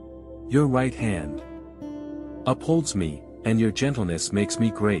 Your right hand upholds me, and your gentleness makes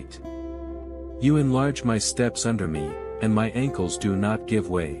me great. You enlarge my steps under me, and my ankles do not give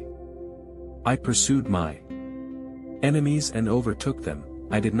way. I pursued my enemies and overtook them,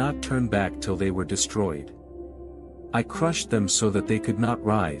 I did not turn back till they were destroyed. I crushed them so that they could not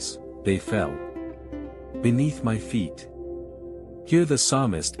rise, they fell beneath my feet." Here the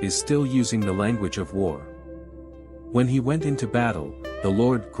psalmist is still using the language of war. When he went into battle, the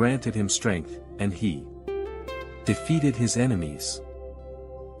Lord granted him strength, and he defeated his enemies.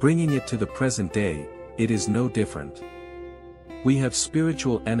 Bringing it to the present day, it is no different. We have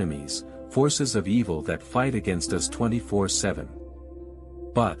spiritual enemies, forces of evil that fight against us 24/7.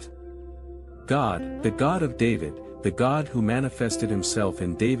 But God, the God of David, the God who manifested himself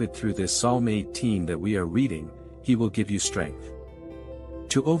in David through this Psalm 18 that we are reading, he will give you strength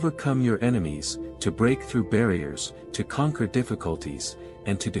to overcome your enemies, to break through barriers, to conquer difficulties,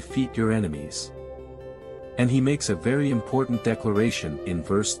 and to defeat your enemies. And he makes a very important declaration in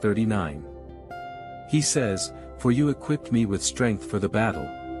verse 39. He says, "For you equipped me with strength for the battle,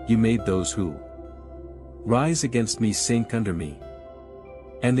 you made those who rise against me sink under me."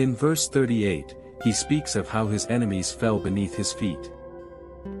 And in verse 38, he speaks of how his enemies fell beneath his feet.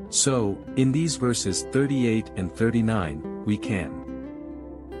 So, in these verses 38 and 39, we can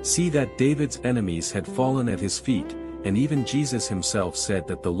see that David's enemies had fallen at his feet, and even Jesus himself said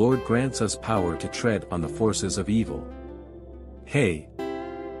that the Lord grants us power to tread on the forces of evil. Hey,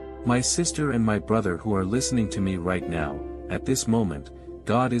 my sister and my brother who are listening to me right now, at this moment,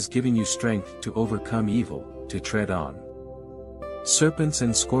 God is giving you strength to overcome evil, to tread on serpents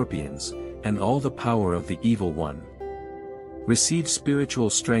and scorpions, and all the power of the evil one. Receive spiritual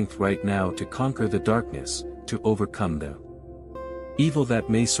strength right now to conquer the darkness, to overcome the evil that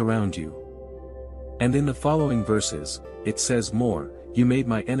may surround you. And in the following verses, it says more, "You made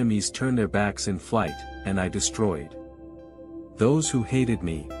my enemies turn their backs in flight, and I destroyed those who hated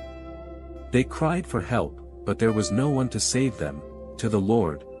me. They cried for help, but there was no one to save them, to the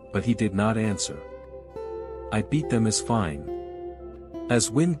Lord, but he did not answer. I beat them as fine as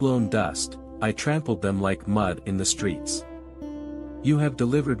wind-blown dust, I trampled them like mud in the streets. You have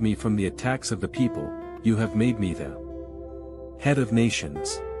delivered me from the attacks of the people, you have made me the head of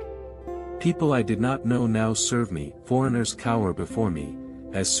nations. People I did not know now serve me, foreigners cower before me,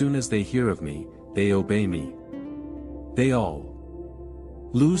 as soon as they hear of me, they obey me. They all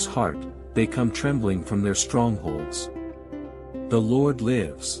lose heart, they come trembling from their strongholds. The Lord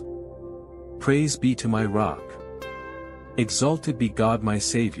lives. Praise be to my rock. Exalted be God my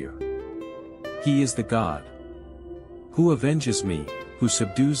Savior. He is the God who avenges me, who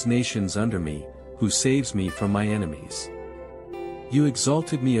subdues nations under me, who saves me from my enemies. You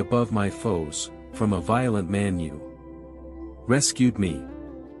exalted me above my foes, from a violent man you rescued me.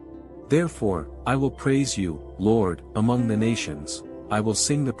 Therefore, I will praise you, Lord, among the nations, I will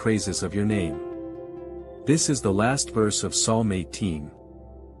sing the praises of your name." This is the last verse of Psalm 18.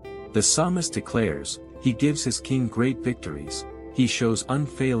 The psalmist declares, he gives his king great victories, he shows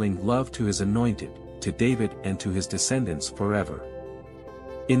unfailing love to his anointed, to David and to his descendants forever.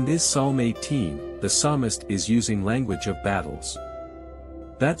 In this Psalm 18, the psalmist is using language of battles.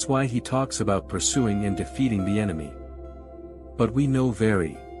 That's why he talks about pursuing and defeating the enemy. But we know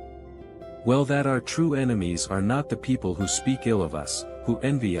very well that our true enemies are not the people who speak ill of us, who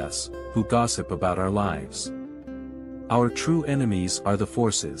envy us, who gossip about our lives. Our true enemies are the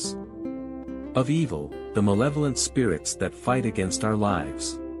forces of evil, the malevolent spirits that fight against our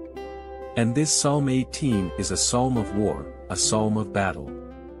lives. And this Psalm 18 is a psalm of war, a psalm of battle.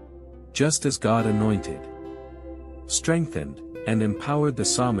 Just as God anointed, strengthened, and empowered the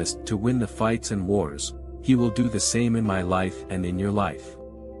psalmist to win the fights and wars, He will do the same in my life and in your life.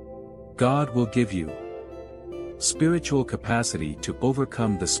 God will give you spiritual capacity to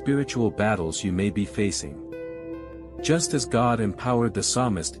overcome the spiritual battles you may be facing. Just as God empowered the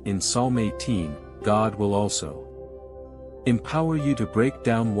psalmist in Psalm 18, God will also empower you to break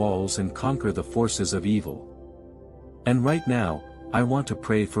down walls and conquer the forces of evil. And right now, I want to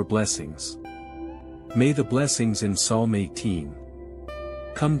pray for blessings. May the blessings in Psalm 18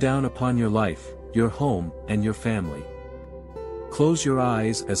 come down upon your life, your home, and your family. Close your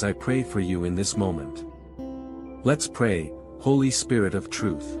eyes as I pray for you in this moment. Let's pray, Holy Spirit of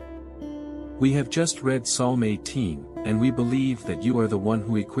truth. We have just read Psalm 18, and we believe that you are the one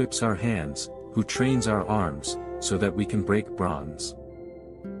who equips our hands, who trains our arms, so that we can break bronze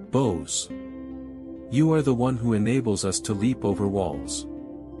bows. You are the one who enables us to leap over walls.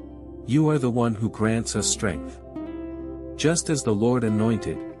 You are the one who grants us strength. Just as the Lord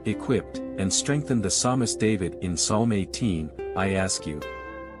anointed, equipped, and strengthened the psalmist David in Psalm 18, I ask you,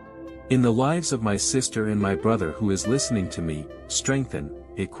 in the lives of my sister and my brother who is listening to me, strengthen,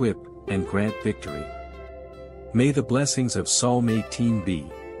 equip, and grant victory. May the blessings of Psalm 18 be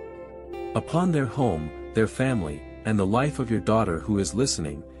upon their home, their family, and the life of your daughter who is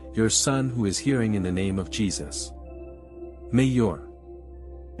listening, your son who is hearing in the name of Jesus. May your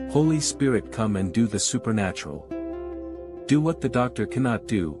Holy Spirit come and do the supernatural. Do what the doctor cannot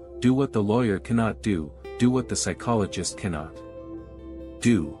do what the lawyer cannot do what the psychologist cannot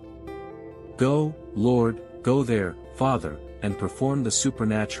do. Go, Lord, go there, Father, and perform the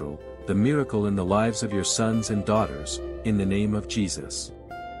supernatural, the miracle in the lives of your sons and daughters, in the name of Jesus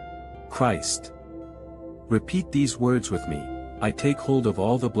Christ. Repeat these words with me. I take hold of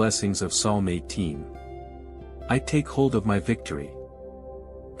all the blessings of Psalm 18. I take hold of my victory.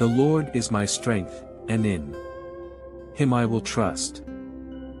 The Lord is my strength, and in Him I will trust.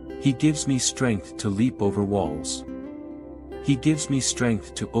 He gives me strength to leap over walls. He gives me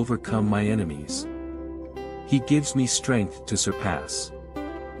strength to overcome my enemies. He gives me strength to surpass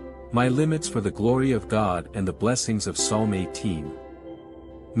my limits for the glory of God and the blessings of Psalm 18.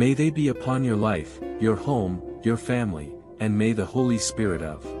 May they be upon your life, your home, your family, and may the Holy Spirit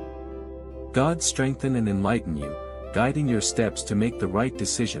of God strengthen and enlighten you, guiding your steps to make the right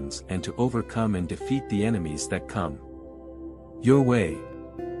decisions and to overcome and defeat the enemies that come your way.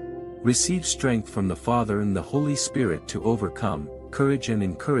 Receive strength from the Father and the Holy Spirit to overcome, courage and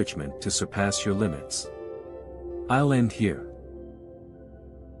encouragement to surpass your limits. I'll end here.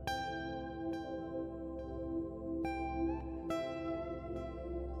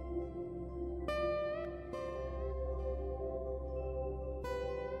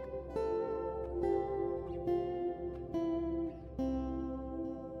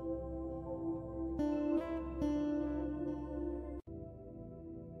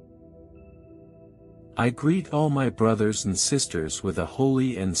 I greet all my brothers and sisters with a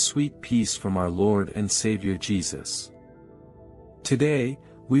holy and sweet peace from our Lord and Savior Jesus. Today,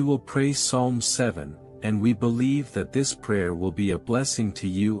 we will pray Psalm 7, and we believe that this prayer will be a blessing to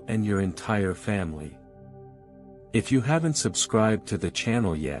you and your entire family. If you haven't subscribed to the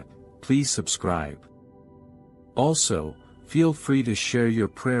channel yet, please subscribe. Also, feel free to share your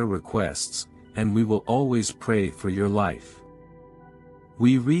prayer requests, and we will always pray for your life.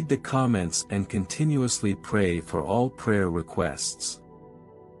 We read the comments and continuously pray for all prayer requests.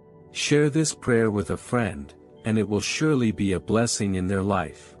 Share this prayer with a friend, and it will surely be a blessing in their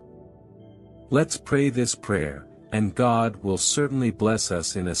life. Let's pray this prayer, and God will certainly bless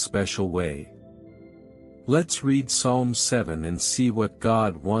us in a special way. Let's read Psalm 7 and see what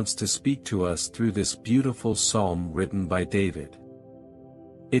God wants to speak to us through this beautiful psalm written by David.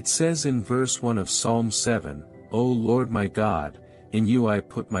 It says in verse 1 of Psalm 7, O Lord my God, in you I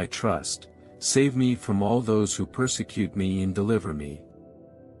put my trust, save me from all those who persecute me and deliver me.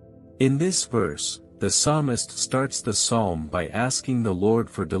 In this verse, the psalmist starts the psalm by asking the Lord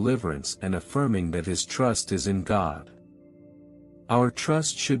for deliverance and affirming that his trust is in God. Our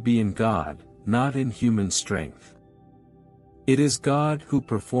trust should be in God, not in human strength. It is God who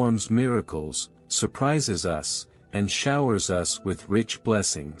performs miracles, surprises us, and showers us with rich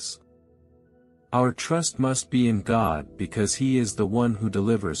blessings. Our trust must be in God because He is the one who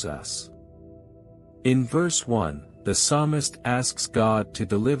delivers us. In verse 1, the psalmist asks God to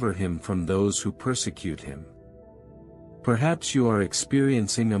deliver him from those who persecute him. Perhaps you are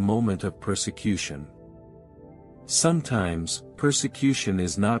experiencing a moment of persecution. Sometimes, persecution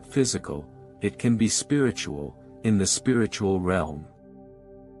is not physical, it can be spiritual, in the spiritual realm.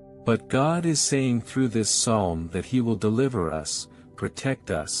 But God is saying through this psalm that He will deliver us,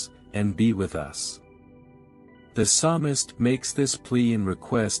 protect us, and be with us. The psalmist makes this plea and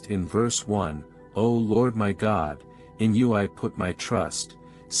request in verse 1, "O Lord my God, in you I put my trust,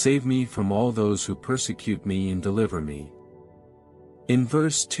 save me from all those who persecute me and deliver me." In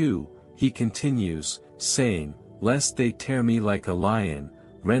verse 2, he continues, saying, "Lest they tear me like a lion,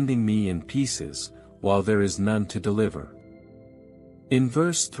 rending me in pieces, while there is none to deliver." In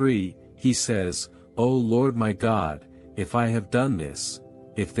verse 3, he says, "O Lord my God, if I have done this,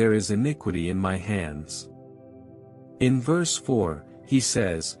 if there is iniquity in my hands." In verse 4, he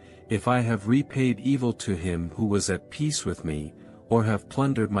says, "If I have repaid evil to him who was at peace with me, or have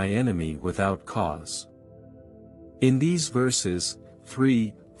plundered my enemy without cause." In these verses,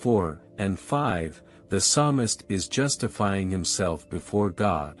 3, 4, and 5, the psalmist is justifying himself before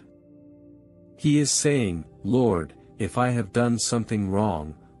God. He is saying, "Lord, if I have done something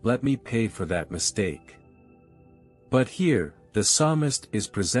wrong, let me pay for that mistake." But here, the psalmist is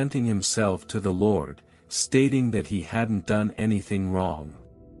presenting himself to the Lord, stating that he hadn't done anything wrong.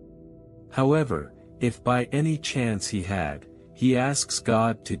 However, if by any chance he had, he asks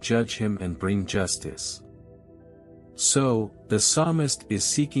God to judge him and bring justice. So, the psalmist is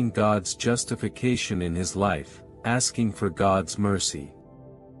seeking God's justification in his life, asking for God's mercy.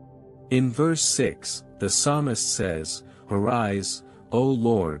 In verse 6, the psalmist says, "Arise, O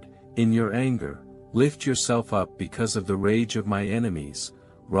Lord, in your anger, lift yourself up because of the rage of my enemies,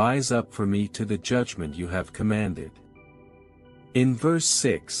 rise up for me to the judgment you have commanded." In verse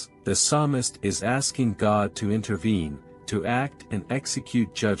 6, the psalmist is asking God to intervene, to act and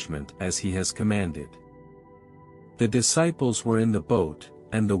execute judgment as He has commanded. The disciples were in the boat,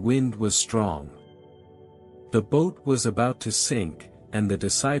 and the wind was strong. The boat was about to sink, and the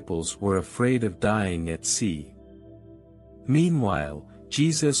disciples were afraid of dying at sea. Meanwhile,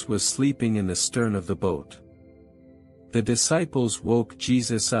 Jesus was sleeping in the stern of the boat. The disciples woke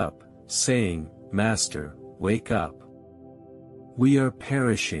Jesus up, saying, "Master, wake up. We are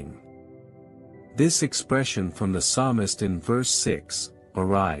perishing." This expression from the psalmist in verse 6,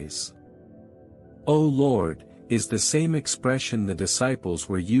 "Arise, O Lord," is the same expression the disciples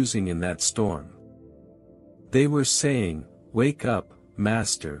were using in that storm. They were saying, "Wake up,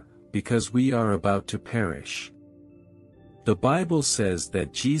 Master, because we are about to perish." The Bible says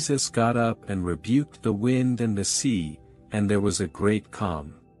that Jesus got up and rebuked the wind and the sea, and there was a great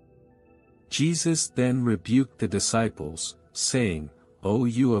calm. Jesus then rebuked the disciples, saying, "O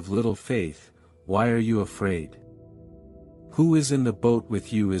you of little faith, why are you afraid? Who is in the boat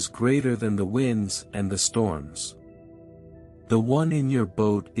with you is greater than the winds and the storms. The one in your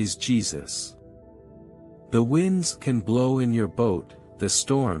boat is Jesus." The winds can blow in your boat, the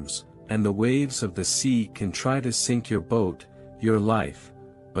storms, and the waves of the sea can try to sink your boat, your life,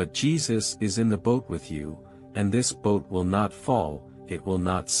 but Jesus is in the boat with you, and this boat will not fall, it will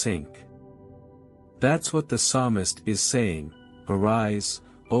not sink. That's what the psalmist is saying, "Arise,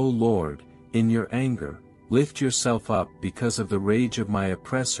 O Lord, in your anger, lift yourself up because of the rage of my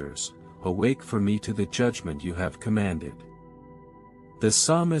oppressors, awake for me to the judgment you have commanded." The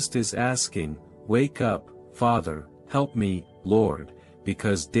psalmist is asking, "Wake up, Father, help me, Lord,"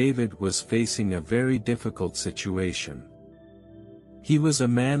 because David was facing a very difficult situation. He was a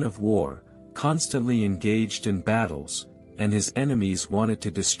man of war, constantly engaged in battles, and his enemies wanted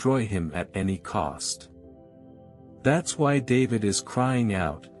to destroy him at any cost. That's why David is crying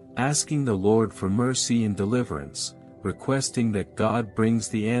out, asking the Lord for mercy and deliverance, requesting that God brings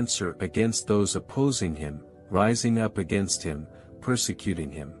the answer against those opposing him, rising up against him,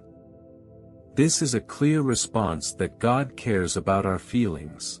 persecuting him. This is a clear response that God cares about our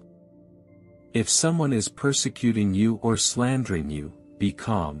feelings. If someone is persecuting you or slandering you, be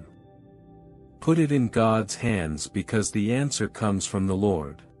calm. Put it in God's hands because the answer comes from the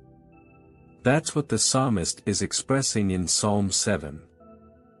Lord. That's what the psalmist is expressing in Psalm 7.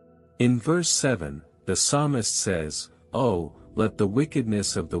 In verse 7, the psalmist says, "Oh, let the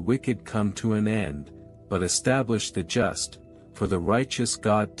wickedness of the wicked come to an end, but establish the just, for the righteous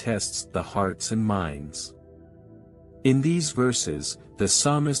God tests the hearts and minds." In these verses, the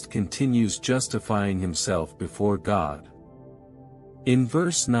psalmist continues justifying himself before God. In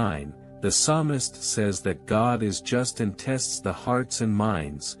verse 9, the psalmist says that God is just and tests the hearts and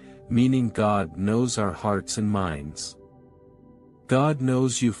minds, meaning God knows our hearts and minds. God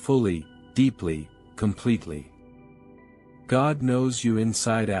knows you fully, deeply, completely. God knows you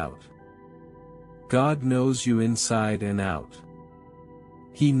inside out. God knows you inside and out.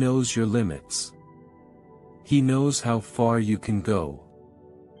 He knows your limits. He knows how far you can go.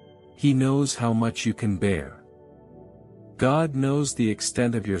 He knows how much you can bear. God knows the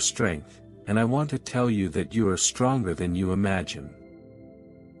extent of your strength, and I want to tell you that you are stronger than you imagine.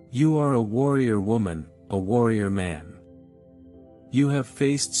 You are a warrior woman, a warrior man. You have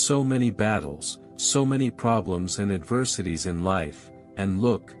faced so many battles, so many problems and adversities in life, and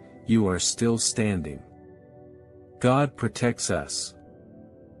look, you are still standing. God protects us.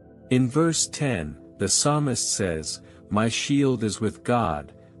 In verse 10, the psalmist says, "My shield is with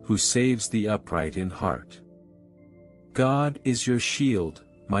God, who saves the upright in heart." God is your shield,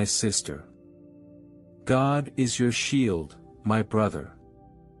 my sister. God is your shield, my brother.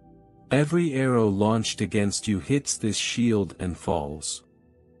 Every arrow launched against you hits this shield and falls.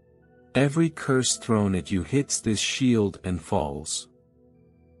 Every curse thrown at you hits this shield and falls.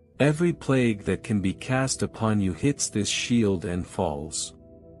 Every plague that can be cast upon you hits this shield and falls.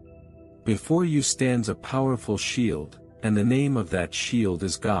 Before you stands a powerful shield, and the name of that shield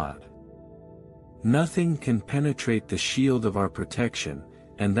is God. Nothing can penetrate the shield of our protection,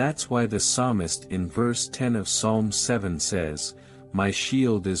 and that's why the psalmist in verse 10 of Psalm 7 says, "My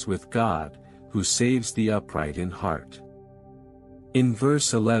shield is with God, who saves the upright in heart." In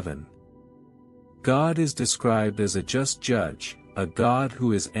verse 11, God is described as a just judge, a God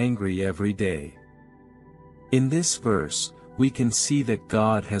who is angry every day. In this verse, we can see that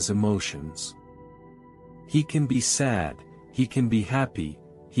God has emotions. He can be sad, he can be happy,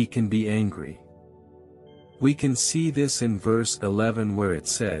 he can be angry. We can see this in verse 11 where it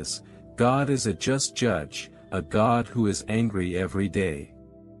says, God is a just judge, a God who is angry every day.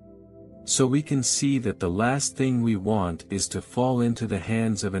 So we can see that the last thing we want is to fall into the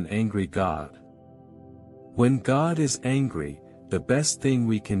hands of an angry God. When God is angry, the best thing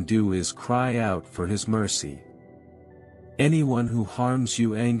we can do is cry out for His mercy. Anyone who harms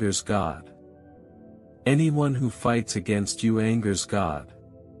you angers God. Anyone who fights against you angers God.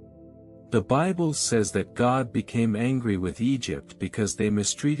 The Bible says that God became angry with Egypt because they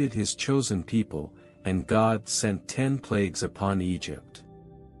mistreated His chosen people, and God sent 10 plagues upon Egypt.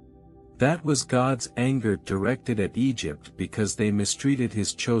 That was God's anger directed at Egypt because they mistreated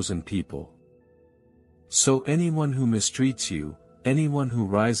His chosen people. So anyone who mistreats you, anyone who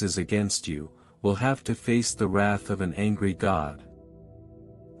rises against you, will have to face the wrath of an angry God.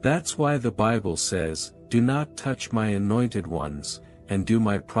 That's why the Bible says, "Do not touch my anointed ones, and do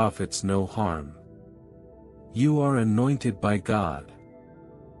my prophets no harm." You are anointed by God.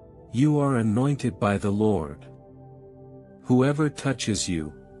 You are anointed by the Lord. Whoever touches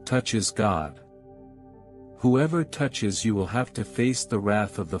you, touches God. Whoever touches you will have to face the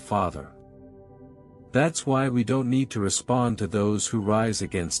wrath of the Father. That's why we don't need to respond to those who rise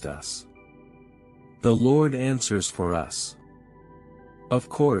against us. The Lord answers for us. Of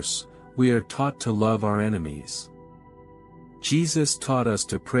course, we are taught to love our enemies. Jesus taught us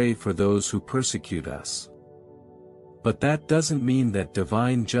to pray for those who persecute us. But that doesn't mean that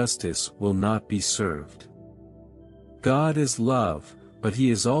divine justice will not be served. God is love, but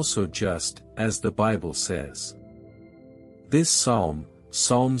He is also just, as the Bible says. This psalm,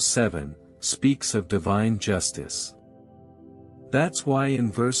 Psalm 7, speaks of divine justice. That's why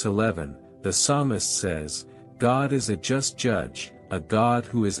in verse 11, the psalmist says, God is a just judge, a God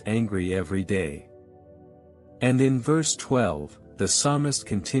who is angry every day. And in verse 12, the psalmist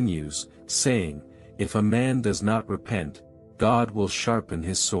continues, saying, if a man does not repent, God will sharpen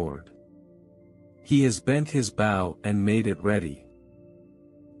his sword. He has bent his bow and made it ready.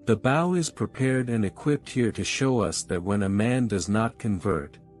 The bow is prepared and equipped here to show us that when a man does not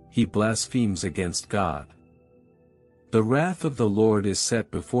convert, he blasphemes against God. The wrath of the Lord is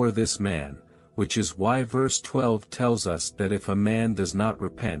set before this man, which is why verse 12 tells us that if a man does not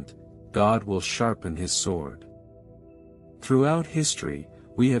repent, God will sharpen his sword. Throughout history,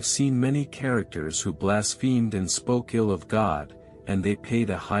 we have seen many characters who blasphemed and spoke ill of God, and they paid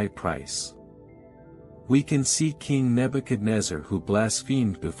a high price. We can see King Nebuchadnezzar who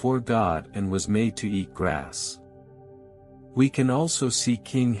blasphemed before God and was made to eat grass. We can also see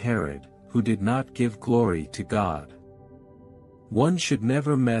King Herod, who did not give glory to God. One should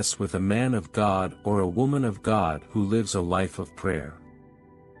never mess with a man of God or a woman of God who lives a life of prayer.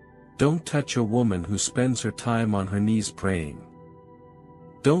 Don't touch a woman who spends her time on her knees praying.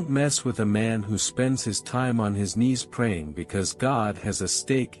 Don't mess with a man who spends his time on his knees praying because God has a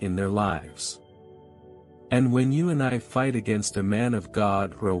stake in their lives. And when you and I fight against a man of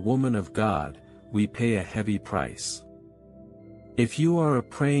God or a woman of God, we pay a heavy price. If you are a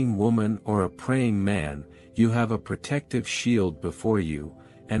praying woman or a praying man, you have a protective shield before you,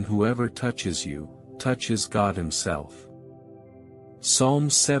 and whoever touches you, touches God Himself. Psalm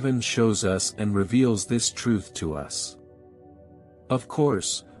 7 shows us and reveals this truth to us. Of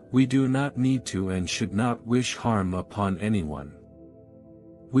course, we do not need to and should not wish harm upon anyone.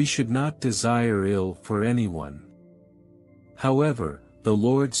 We should not desire ill for anyone. However, the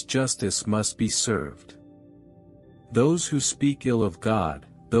Lord's justice must be served. Those who speak ill of God,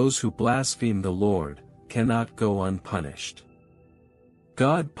 those who blaspheme the Lord, cannot go unpunished.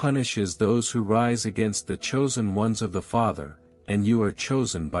 God punishes those who rise against the chosen ones of the Father, and you are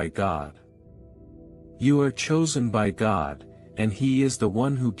chosen by God. You are chosen by God, and He is the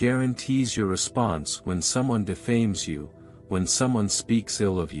one who guarantees your response when someone defames you, when someone speaks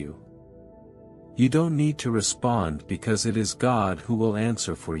ill of you. You don't need to respond because it is God who will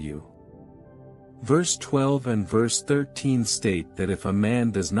answer for you. Verse 12 and verse 13 state that if a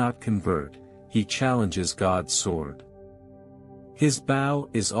man does not convert, he challenges God's sword. His bow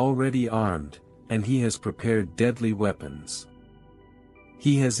is already armed, and he has prepared deadly weapons.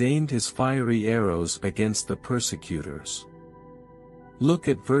 He has aimed his fiery arrows against the persecutors. Look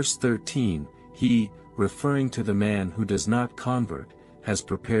at verse 13, he, referring to the man who does not convert, has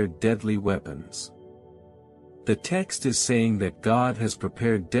prepared deadly weapons. The text is saying that God has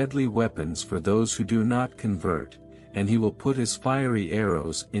prepared deadly weapons for those who do not convert, and He will put His fiery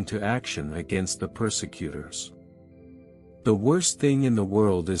arrows into action against the persecutors. The worst thing in the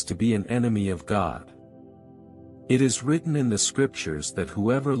world is to be an enemy of God. It is written in the Scriptures that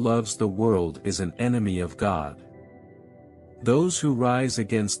whoever loves the world is an enemy of God. Those who rise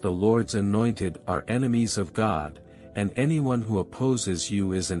against the Lord's anointed are enemies of God, and anyone who opposes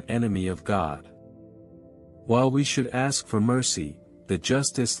you is an enemy of God. While we should ask for mercy, the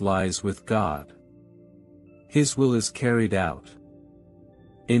justice lies with God. His will is carried out.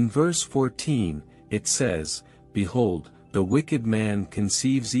 In verse 14, it says, "Behold, the wicked man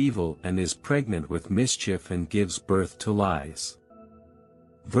conceives evil and is pregnant with mischief and gives birth to lies."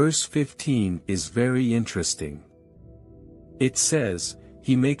 Verse 15 is very interesting. It says,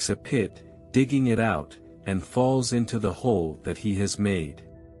 "He makes a pit, digging it out, and falls into the hole that he has made."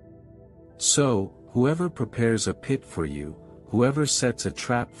 So, whoever prepares a pit for you, whoever sets a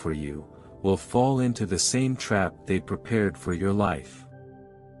trap for you, will fall into the same trap they prepared for your life.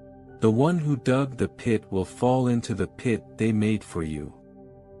 The one who dug the pit will fall into the pit they made for you.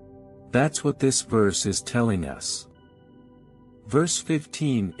 That's what this verse is telling us. Verse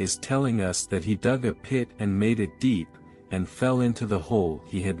 15 is telling us that he dug a pit and made it deep, and fell into the hole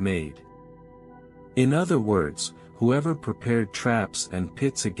he had made. In other words, whoever prepared traps and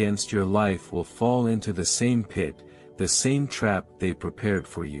pits against your life will fall into the same pit, the same trap they prepared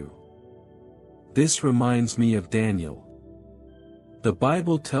for you. This reminds me of Daniel. The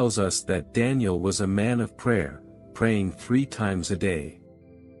Bible tells us that Daniel was a man of prayer, praying 3 times a day.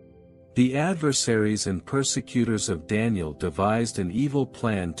 The adversaries and persecutors of Daniel devised an evil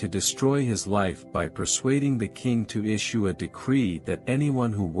plan to destroy his life by persuading the king to issue a decree that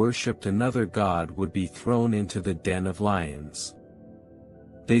anyone who worshipped another god would be thrown into the den of lions.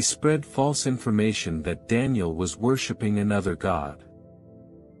 They spread false information that Daniel was worshipping another god.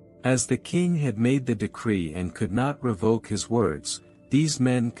 As the king had made the decree and could not revoke his words, these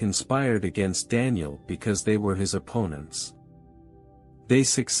men conspired against Daniel because they were his opponents. They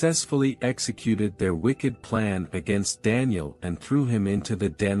successfully executed their wicked plan against Daniel and threw him into the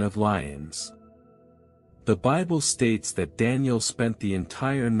den of lions. The Bible states that Daniel spent the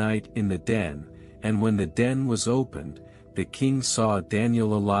entire night in the den, and when the den was opened, the king saw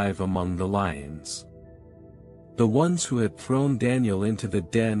Daniel alive among the lions. The ones who had thrown Daniel into the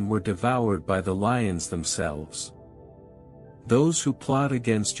den were devoured by the lions themselves. Those who plot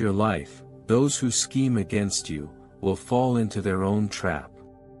against your life, those who scheme against you, will fall into their own trap.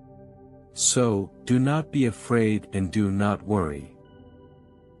 So, do not be afraid and do not worry.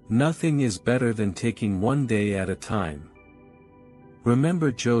 Nothing is better than taking one day at a time.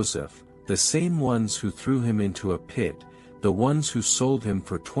 Remember Joseph, the same ones who threw him into a pit, the ones who sold him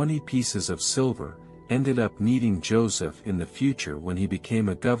for 20 pieces of silver, ended up needing Joseph in the future when he became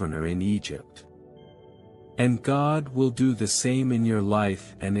a governor in Egypt. And God will do the same in your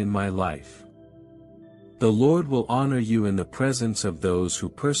life and in my life. The Lord will honor you in the presence of those who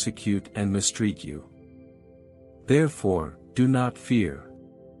persecute and mistreat you. Therefore, do not fear.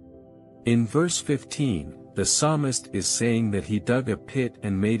 In verse 15, the psalmist is saying that he dug a pit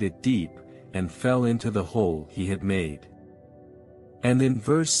and made it deep, and fell into the hole he had made. And in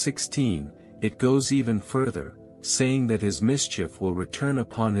verse 16, it goes even further, saying that his mischief will return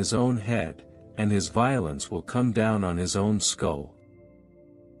upon his own head, and his violence will come down on his own skull.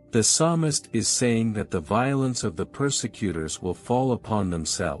 The psalmist is saying that the violence of the persecutors will fall upon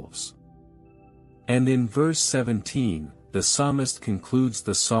themselves. And in verse 17, the psalmist concludes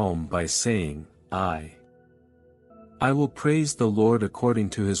the psalm by saying, I will praise the Lord according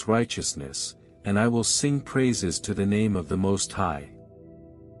to his righteousness, and I will sing praises to the name of the Most High.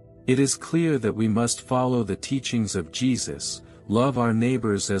 It is clear that we must follow the teachings of Jesus, love our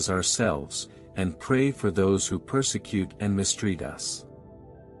neighbors as ourselves, and pray for those who persecute and mistreat us.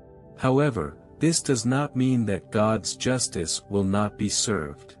 However, this does not mean that God's justice will not be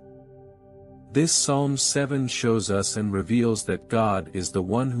served. This Psalm 7 shows us and reveals that God is the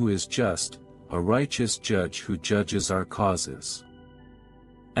one who is just, a righteous judge who judges our causes.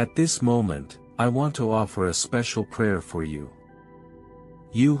 At this moment, I want to offer a special prayer for you.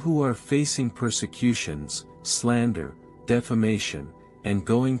 You who are facing persecutions, slander, defamation, and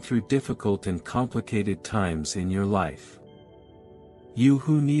going through difficult and complicated times in your life. You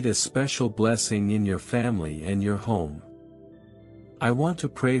who need a special blessing in your family and your home. I want to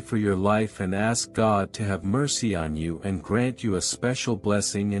pray for your life and ask God to have mercy on you and grant you a special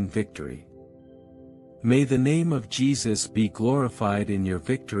blessing and victory. May the name of Jesus be glorified in your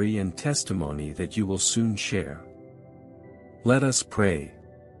victory and testimony that you will soon share. Let us pray.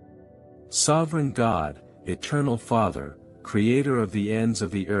 Sovereign God, Eternal Father, Creator of the ends of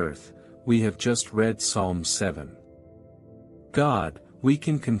the earth, we have just read Psalm 7. God, we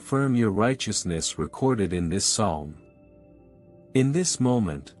can confirm your righteousness recorded in this psalm. In this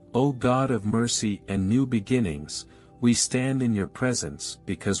moment, O God of mercy and new beginnings, we stand in your presence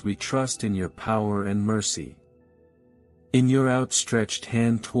because we trust in your power and mercy. In your outstretched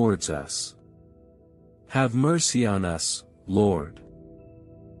hand towards us. Have mercy on us, Lord.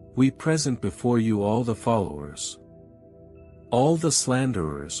 We present before you all the followers. All the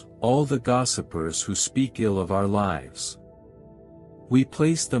slanderers, all the gossipers who speak ill of our lives. We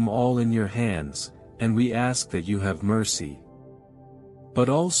place them all in your hands, and we ask that you have mercy. But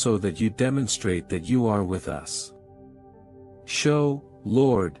also that you demonstrate that you are with us. Show,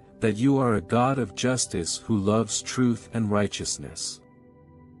 Lord, that you are a God of justice who loves truth and righteousness.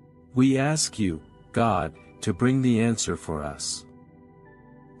 We ask you, God, to bring the answer for us.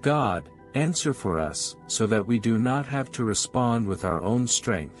 God, answer for us, so that we do not have to respond with our own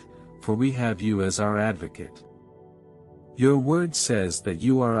strength, for we have you as our advocate. Your word says that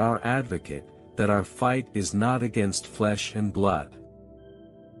you are our advocate, that our fight is not against flesh and blood.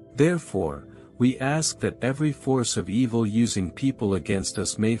 Therefore, we ask that every force of evil using people against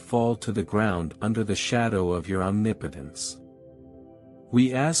us may fall to the ground under the shadow of your omnipotence.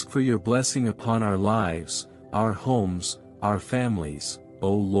 We ask for your blessing upon our lives, our homes, our families,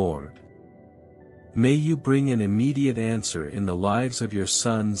 O Lord. May you bring an immediate answer in the lives of your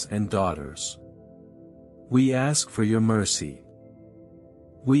sons and daughters. We ask for your mercy.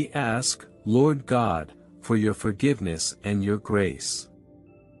 We ask, Lord God, for your forgiveness and your grace.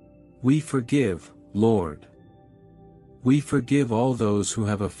 We forgive, Lord. We forgive all those who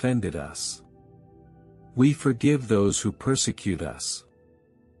have offended us. We forgive those who persecute us.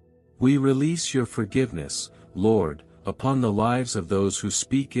 We release your forgiveness, Lord, upon the lives of those who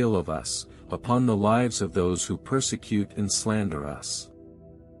speak ill of us, upon the lives of those who persecute and slander us.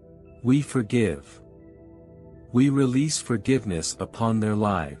 We forgive. We release forgiveness upon their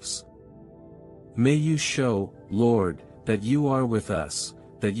lives. May you show, Lord, that you are with us,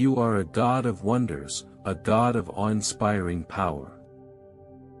 that you are a God of wonders, a God of awe-inspiring power.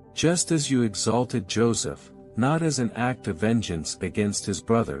 Just as you exalted Joseph, not as an act of vengeance against his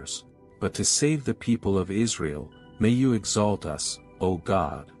brothers, but to save the people of Israel, may you exalt us, O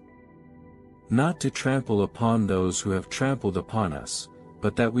God. Not to trample upon those who have trampled upon us,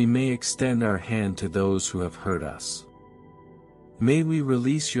 but that we may extend our hand to those who have hurt us. May we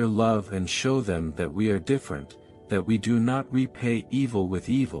release your love and show them that we are different, that we do not repay evil with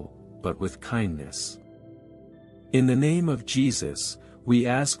evil, but with kindness. In the name of Jesus, we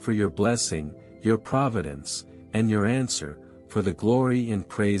ask for your blessing, your providence, and your answer, for the glory and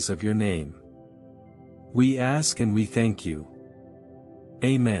praise of your name. We ask and we thank you.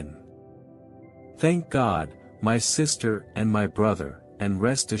 Amen. Thank God, my sister and my brother, and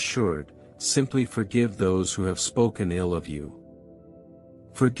rest assured, simply forgive those who have spoken ill of you.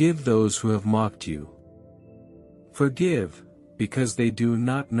 Forgive those who have mocked you. Forgive, because they do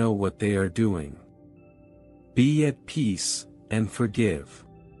not know what they are doing. Be at peace, and forgive.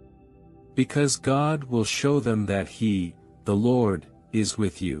 Because God will show them that He, the Lord, is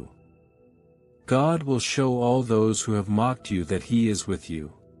with you. God will show all those who have mocked you that He is with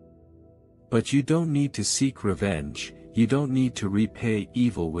you. But you don't need to seek revenge, you don't need to repay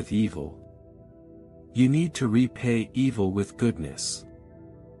evil with evil. You need to repay evil with goodness.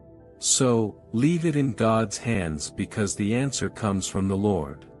 So, leave it in God's hands because the answer comes from the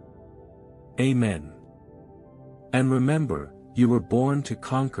Lord. Amen. And remember, you were born to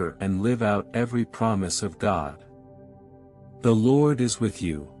conquer and live out every promise of God. The Lord is with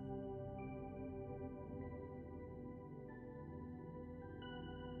you.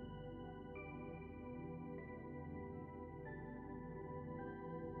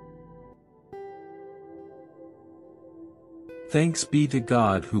 Thanks be to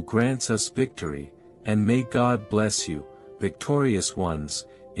God who grants us victory, and may God bless you, victorious ones,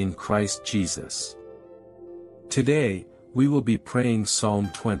 in Christ Jesus. Today, we will be praying Psalm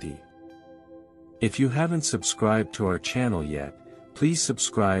 20. If you haven't subscribed to our channel yet, please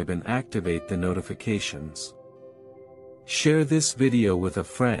subscribe and activate the notifications. Share this video with a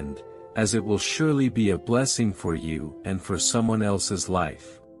friend, as it will surely be a blessing for you and for someone else's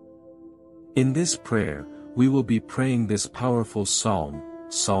life. In this prayer, we will be praying this powerful psalm,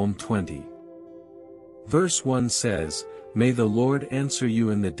 Psalm 20. Verse 1 says, "May the Lord answer you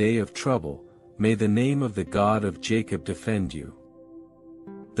in the day of trouble, may the name of the God of Jacob defend you."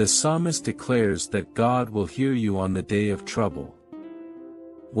 The psalmist declares that God will hear you on the day of trouble.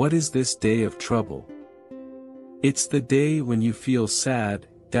 What is this day of trouble? It's the day when you feel sad,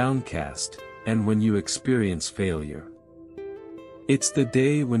 downcast, and when you experience failure. It's the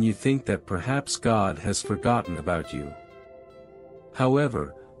day when you think that perhaps God has forgotten about you.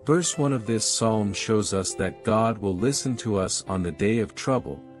 However, verse 1 of this psalm shows us that God will listen to us on the day of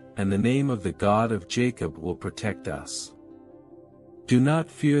trouble, and the name of the God of Jacob will protect us. Do not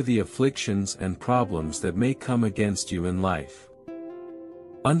fear the afflictions and problems that may come against you in life.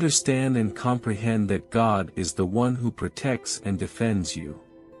 Understand and comprehend that God is the one who protects and defends you.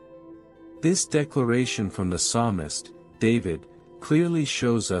 This declaration from the psalmist, David, clearly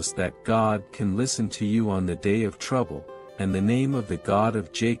shows us that God can listen to you on the day of trouble, and the name of the God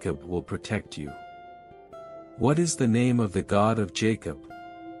of Jacob will protect you. What is the name of the God of Jacob?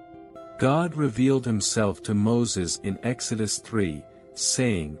 God revealed himself to Moses in Exodus 3,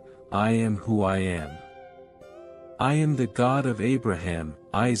 saying, "I am who I am. I am the God of Abraham,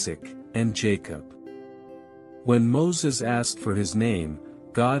 Isaac, and Jacob." When Moses asked for his name,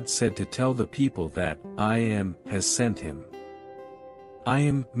 God said to tell the people that "I am" has sent him. I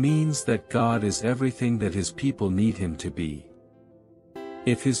am means that God is everything that his people need him to be.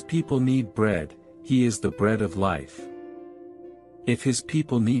 If his people need bread, he is the bread of life. If his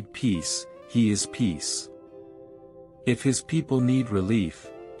people need peace, he is peace. If his people need relief,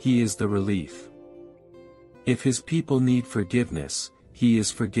 he is the relief. If his people need forgiveness, he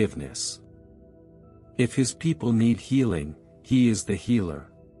is forgiveness. If his people need healing, he is the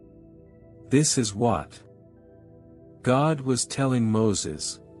healer. This is what God was telling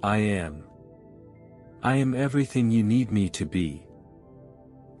Moses, "I am. I am everything you need me to be."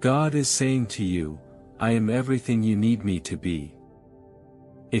 God is saying to you, "I am everything you need me to be."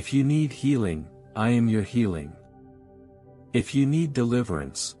 If you need healing, I am your healing. If you need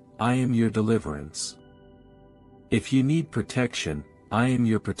deliverance, I am your deliverance. If you need protection, I am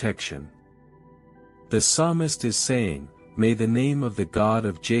your protection. The psalmist is saying, "May the name of the God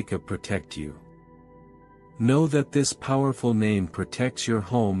of Jacob protect you." Know that this powerful name protects your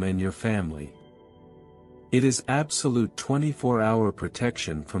home and your family. It is absolute 24-hour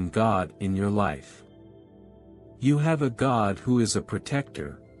protection from God in your life. You have a God who is a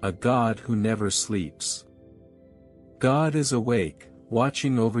protector, a God who never sleeps. God is awake,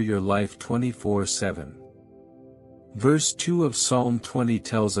 watching over your life 24/7. Verse 2 of Psalm 20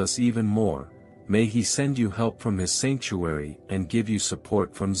 tells us even more, "May he send you help from his sanctuary and give you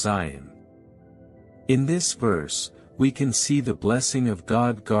support from Zion." In this verse, we can see the blessing of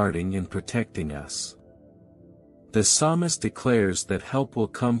God guarding and protecting us. The psalmist declares that help will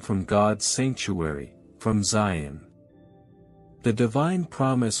come from God's sanctuary, from Zion. The divine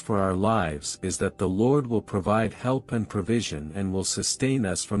promise for our lives is that the Lord will provide help and provision and will sustain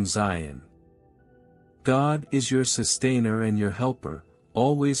us from Zion. God is your sustainer and your helper,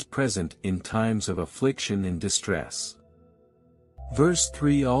 always present in times of affliction and distress. Verse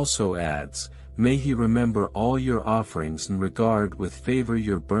 3 also adds, "May he remember all your offerings and regard with favor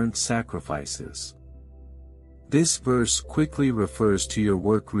your burnt sacrifices." This verse quickly refers to your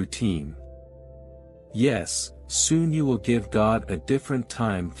work routine. Yes, soon you will give God a different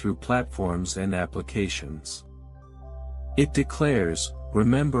time through platforms and applications. It declares,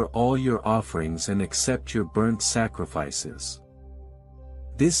 remember all your offerings and accept your burnt sacrifices.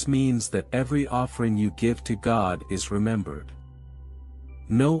 This means that every offering you give to God is remembered.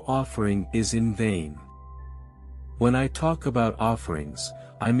 No offering is in vain. When I talk about offerings,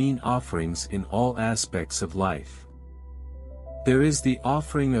 I mean offerings in all aspects of life. There is the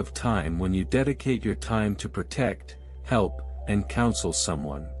offering of time when you dedicate your time to protect, help, and counsel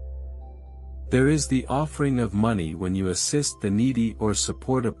someone. There is the offering of money when you assist the needy or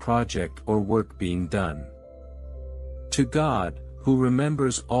support a project or work being done. To God, who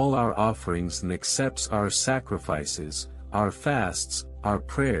remembers all our offerings and accepts our sacrifices, our fasts, our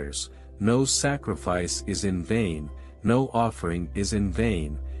prayers, no sacrifice is in vain, no offering is in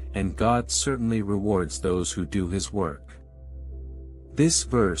vain, and God certainly rewards those who do His work. This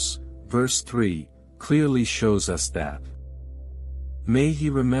verse, verse 3, clearly shows us that. May He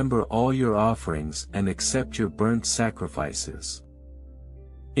remember all your offerings and accept your burnt sacrifices.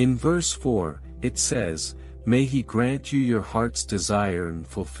 In verse 4, it says, may He grant you your heart's desire and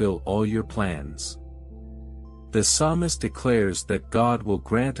fulfill all your plans. The psalmist declares that God will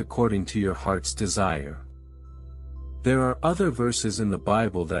grant according to your heart's desire. There are other verses in the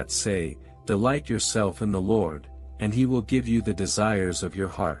Bible that say, delight yourself in the Lord, and He will give you the desires of your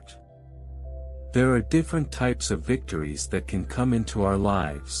heart. There are different types of victories that can come into our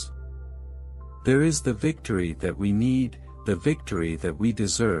lives. There is the victory that we need, the victory that we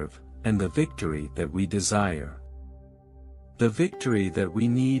deserve, and the victory that we desire. The victory that we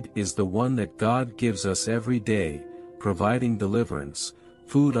need is the one that God gives us every day, providing deliverance,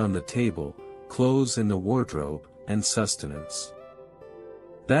 food on the table, clothes in the wardrobe, and sustenance.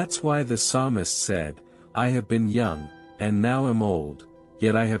 That's why the psalmist said, I have been young, and now am old,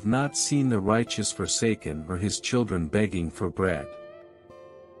 yet I have not seen the righteous forsaken or his children begging for bread.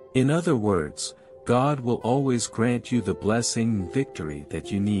 In other words, God will always grant you the blessing and victory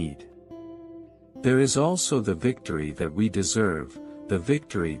that you need. There is also the victory that we deserve, the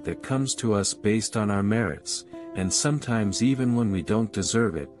victory that comes to us based on our merits, and sometimes even when we don't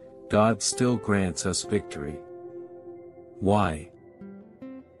deserve it, God still grants us victory. Why?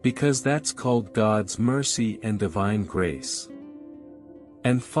 Because that's called God's mercy and divine grace.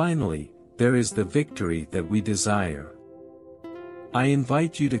 And finally, there is the victory that we desire. I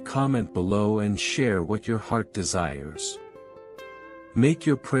invite you to comment below and share what your heart desires. Make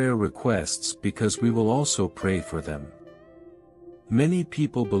your prayer requests because we will also pray for them. Many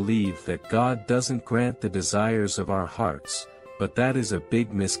people believe that God doesn't grant the desires of our hearts, but that is a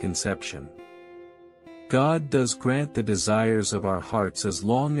big misconception. God does grant the desires of our hearts as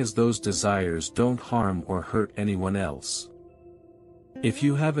long as those desires don't harm or hurt anyone else. If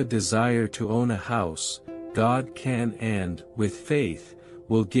you have a desire to own a house, God can and, with faith,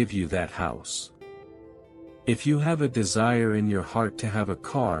 will give you that house. If you have a desire in your heart to have a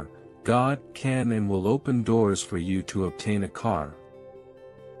car, God can and will open doors for you to obtain a car.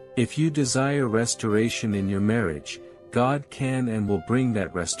 If you desire restoration in your marriage, God can and will bring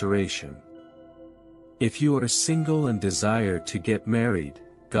that restoration. If you are single and desire to get married,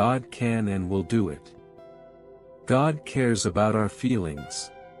 God can and will do it. God cares about our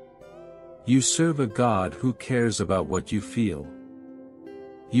feelings. You serve a God who cares about what you feel.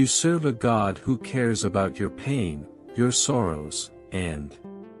 You serve a God who cares about your pain, your sorrows, and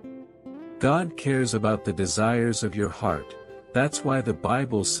God cares about the desires of your heart. That's why the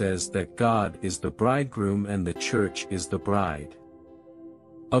Bible says that God is the bridegroom and the church is the bride.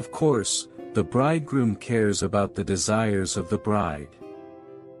 Of course, the bridegroom cares about the desires of the bride.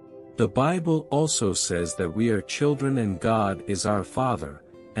 The Bible also says that we are children and God is our Father,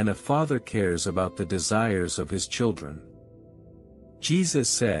 and a father cares about the desires of his children. Jesus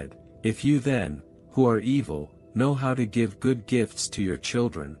said, if you then, who are evil, know how to give good gifts to your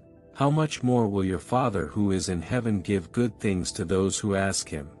children, how much more will your Father who is in heaven give good things to those who ask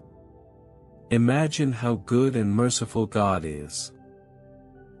Him? Imagine how good and merciful God is.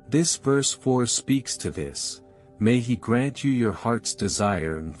 This verse 4 speaks to this. May He grant you your heart's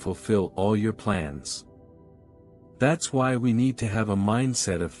desire and fulfill all your plans. That's why we need to have a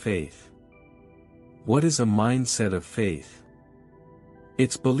mindset of faith. What is a mindset of faith?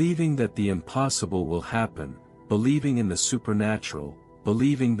 It's believing that the impossible will happen, believing in the supernatural,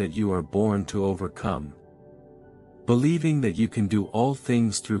 believing that you are born to overcome. Believing that you can do all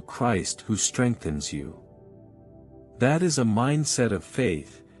things through Christ who strengthens you. That is a mindset of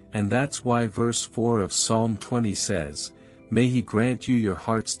faith, and that's why verse 4 of Psalm 20 says, may He grant you your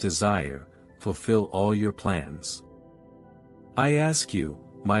heart's desire, fulfill all your plans. I ask you,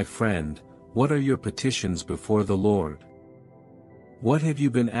 my friend, what are your petitions before the Lord? What have you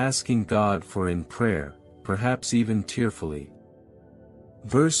been asking God for in prayer, perhaps even tearfully?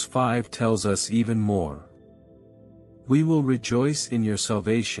 Verse 5 tells us even more. We will rejoice in your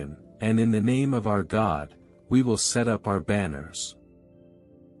salvation, and in the name of our God, we will set up our banners.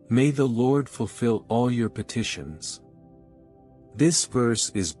 May the Lord fulfill all your petitions. This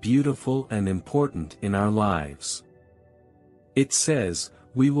verse is beautiful and important in our lives. It says,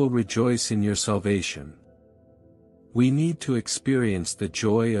 we will rejoice in your salvation. We need to experience the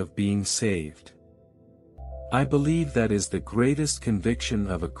joy of being saved. I believe that is the greatest conviction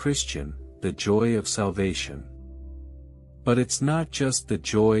of a Christian, the joy of salvation. But it's not just the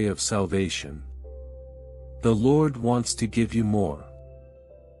joy of salvation. The Lord wants to give you more.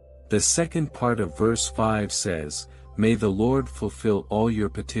 The second part of verse 5 says, may the Lord fulfill all your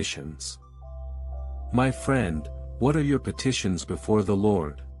petitions. My friend, what are your petitions before the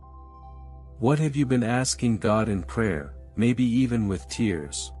Lord? What have you been asking God in prayer, maybe even with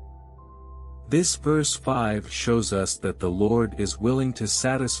tears? This verse 5 shows us that the Lord is willing to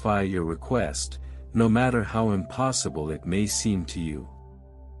satisfy your request, no matter how impossible it may seem to you.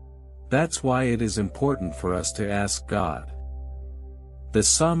 That's why it is important for us to ask God. The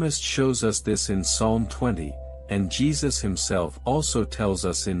psalmist shows us this in Psalm 20, and Jesus himself also tells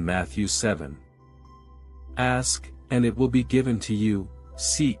us in Matthew 7. Ask, and it will be given to you,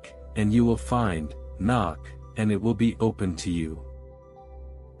 seek, and you will find, knock, and it will be opened to you.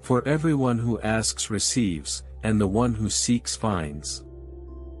 For everyone who asks receives, and the one who seeks finds.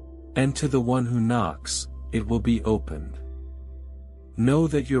 And to the one who knocks, it will be opened. Know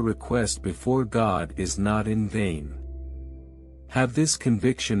that your request before God is not in vain. Have this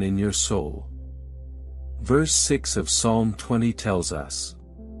conviction in your soul. Verse 6 of Psalm 20 tells us.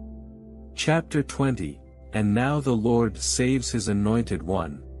 Chapter 20, and now the Lord saves his anointed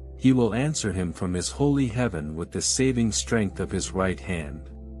one, he will answer him from his holy heaven with the saving strength of his right hand.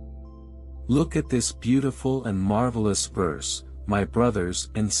 Look at this beautiful and marvelous verse, my brothers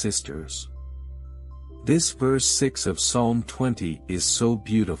and sisters. This verse 6 of Psalm 20 is so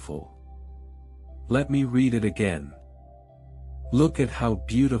beautiful. Let me read it again. Look at how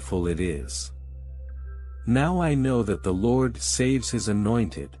beautiful it is. Now I know that the Lord saves his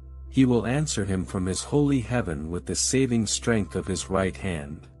anointed, he will answer him from his holy heaven with the saving strength of his right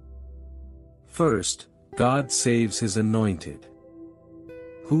hand. First, God saves his anointed.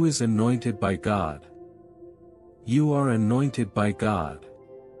 Who is anointed by God? You are anointed by God.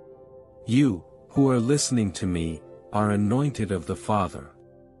 You, who are listening to me, are anointed of the Father.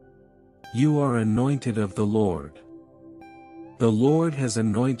 You are anointed of the Lord. The Lord has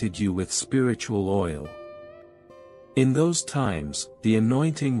anointed you with spiritual oil. In those times, the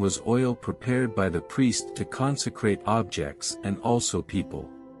anointing was oil prepared by the priest to consecrate objects and also people.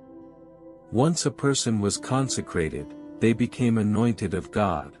 Once a person was consecrated, they became anointed of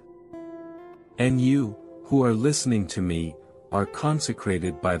God. And you, who are listening to me, are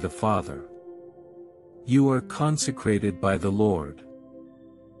consecrated by the Father. You are consecrated by the Lord.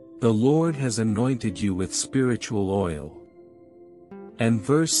 The Lord has anointed you with spiritual oil. And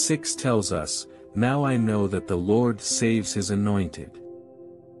verse 6 tells us, now I know that the Lord saves his anointed.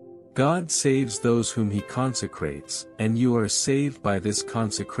 God saves those whom he consecrates, and you are saved by this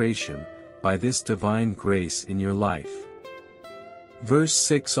consecration, by this divine grace in your life. Verse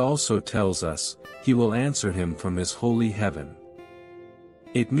 6 also tells us, he will answer him from his holy heaven.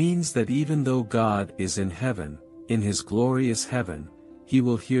 It means that even though God is in heaven, in his glorious heaven, he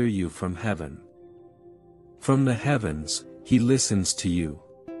will hear you from heaven. From the heavens, he listens to you.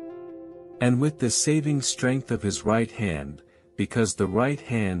 And with the saving strength of his right hand, because the right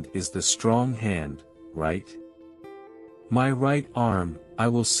hand is the strong hand, right? My right arm, I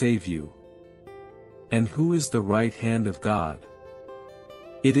will save you. And who is the right hand of God?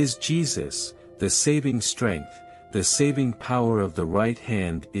 It is Jesus, the saving strength, the saving power of the right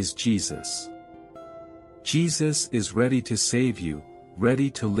hand is Jesus. Jesus is ready to save you,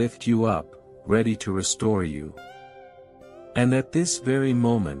 ready to lift you up, ready to restore you. And at this very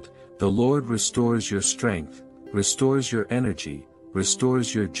moment, the Lord restores your strength, restores your energy,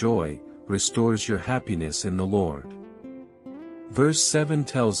 restores your joy, restores your happiness in the Lord. Verse 7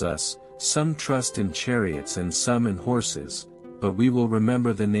 tells us, some trust in chariots and some in horses, but we will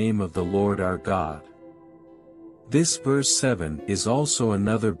remember the name of the Lord our God. This verse 7 is also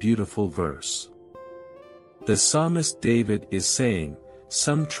another beautiful verse. The psalmist David is saying,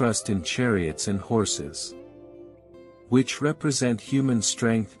 some trust in chariots and horses, which represent human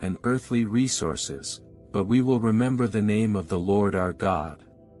strength and earthly resources, but we will remember the name of the Lord our God.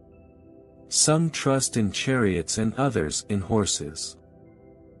 Some trust in chariots and others in horses.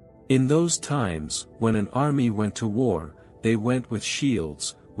 In those times, when an army went to war, they went with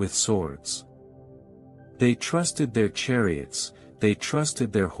shields, with swords. They trusted their chariots, they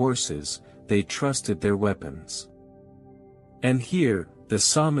trusted their horses, they trusted their weapons. And here, the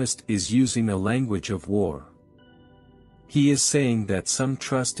psalmist is using a language of war. He is saying that some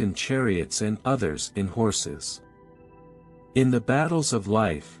trust in chariots and others in horses. In the battles of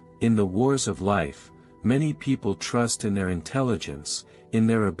life, in the wars of life, many people trust in their intelligence, in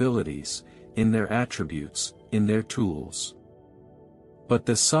their abilities, in their attributes, in their tools. But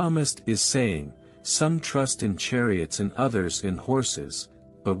the psalmist is saying, some trust in chariots and others in horses,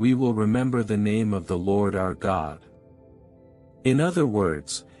 but we will remember the name of the Lord our God. In other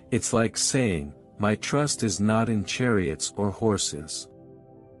words, it's like saying, my trust is not in chariots or horses.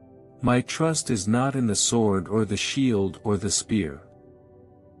 My trust is not in the sword or the shield or the spear.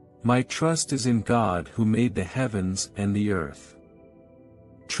 My trust is in God who made the heavens and the earth.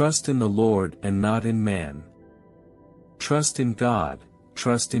 Trust in the Lord and not in man. Trust in God,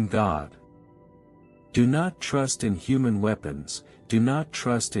 trust in God. Do not trust in human weapons, do not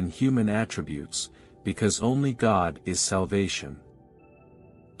trust in human attributes, because only God is salvation.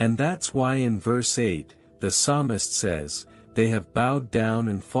 And that's why in verse 8, the psalmist says, they have bowed down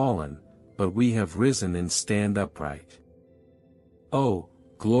and fallen, but we have risen and stand upright. Oh,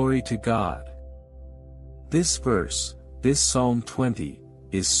 glory to God! This verse, this Psalm 20,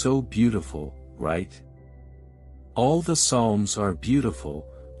 is so beautiful, right? All the Psalms are beautiful,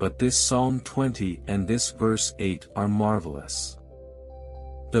 but this Psalm 20 and this verse 8 are marvelous.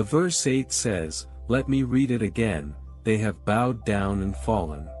 The verse 8 says, let me read it again, they have bowed down and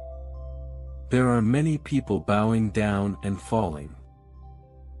fallen. There are many people bowing down and falling.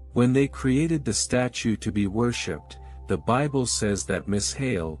 When they created the statue to be worshipped, the Bible says that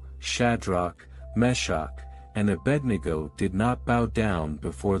Mishael, Shadrach, Meshach, and Abednego did not bow down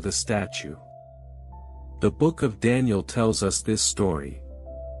before the statue. The book of Daniel tells us this story.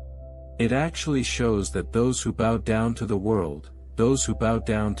 It actually shows that those who bow down to the world, those who bow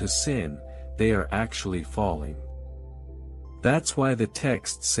down to sin, they are actually falling. That's why the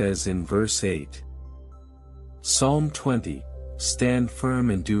text says in verse 8. Psalm 20, stand firm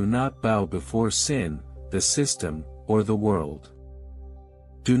and do not bow before sin, the system, or the world.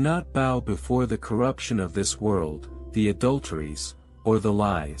 Do not bow before the corruption of this world, the adulteries, or the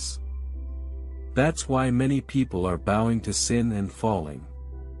lies. That's why many people are bowing to sin and falling.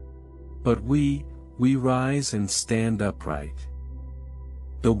 But we rise and stand upright.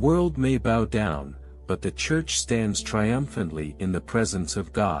 The world may bow down, but the church stands triumphantly in the presence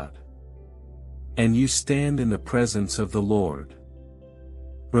of God. And you stand in the presence of the Lord.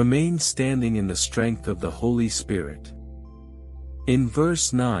 Remain standing in the strength of the Holy Spirit. In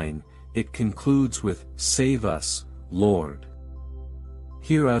verse 9, it concludes with, save us, Lord.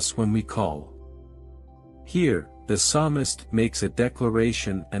 Hear us when we call. Here, the psalmist makes a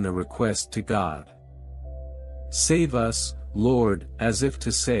declaration and a request to God. Save us, Lord, as if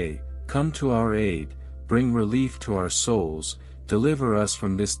to say, come to our aid, bring relief to our souls, deliver us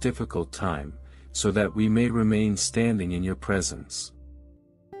from this difficult time, so that we may remain standing in your presence.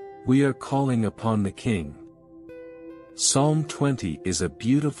 We are calling upon the King. Psalm 20 is a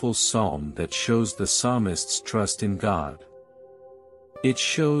beautiful psalm that shows the psalmist's trust in God. It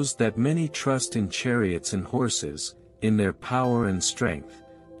shows that many trust in chariots and horses, in their power and strength,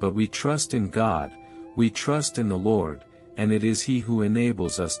 but we trust in God, we trust in the Lord, and it is He who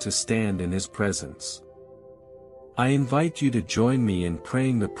enables us to stand in His presence. I invite you to join me in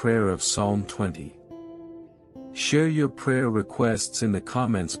praying the prayer of Psalm 20. Share your prayer requests in the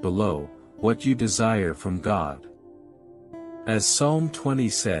comments below, what you desire from God. As Psalm 20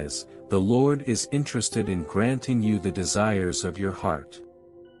 says, the Lord is interested in granting you the desires of your heart.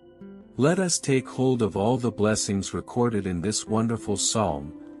 Let us take hold of all the blessings recorded in this wonderful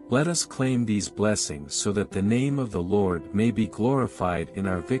psalm. Let us claim these blessings so that the name of the Lord may be glorified in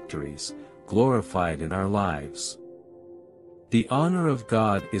our victories, glorified in our lives. The honor of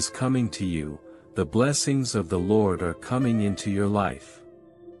God is coming to you, the blessings of the Lord are coming into your life.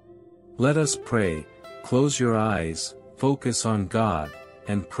 Let us pray, close your eyes, focus on God,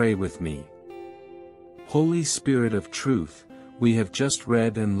 and pray with me. Holy Spirit of truth, we have just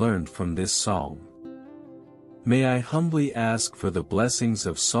read and learned from this psalm. May I humbly ask for the blessings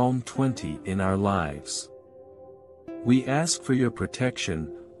of Psalm 20 in our lives. We ask for your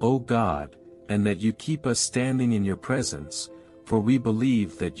protection, O God, and that you keep us standing in your presence, for we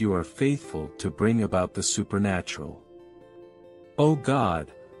believe that you are faithful to bring about the supernatural. O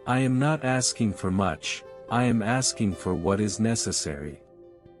God, I am not asking for much, I am asking for what is necessary.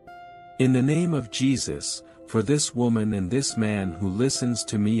 In the name of Jesus, for this woman and this man who listens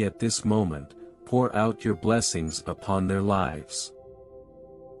to me at this moment, pour out your blessings upon their lives.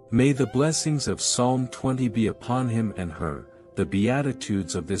 May the blessings of Psalm 20 be upon him and her, the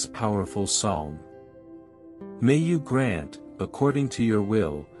beatitudes of this powerful psalm. May you grant, according to your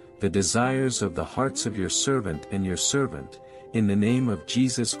will, the desires of the hearts of your servant and your servant, in the name of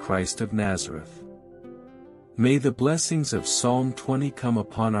Jesus Christ of Nazareth. May the blessings of Psalm 20 come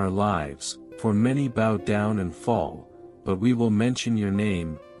upon our lives, for many bow down and fall, but we will mention your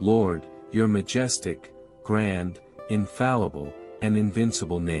name, Lord, your majestic, grand, infallible, and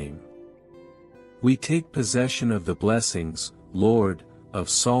invincible name. We take possession of the blessings, Lord, of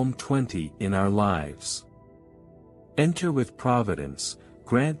Psalm 20 in our lives. Enter with providence,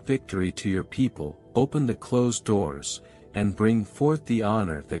 grant victory to your people, open the closed doors, and bring forth the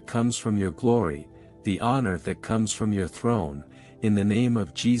honor that comes from your glory, the honor that comes from your throne, in the name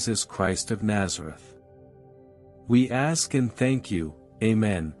of Jesus Christ of Nazareth. We ask and thank you,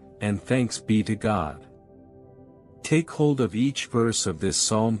 Amen, and thanks be to God. Take hold of each verse of this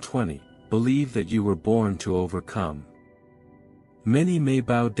Psalm 20, believe that you were born to overcome. Many may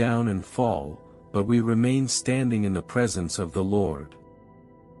bow down and fall, but we remain standing in the presence of the Lord.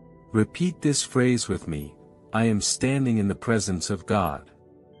 Repeat this phrase with me, I am standing in the presence of God.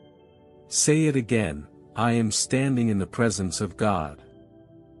 Say it again, I am standing in the presence of God.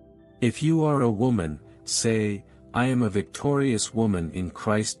 If you are a woman, say, I am a victorious woman in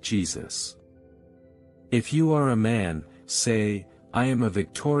Christ Jesus. If you are a man, say, I am a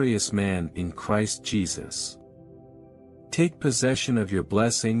victorious man in Christ Jesus. Take possession of your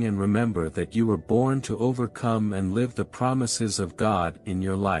blessing and remember that you were born to overcome and live the promises of God in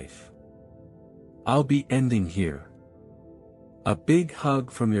your life. I'll be ending here. A big hug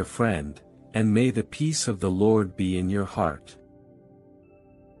from your friend, and may the peace of the Lord be in your heart.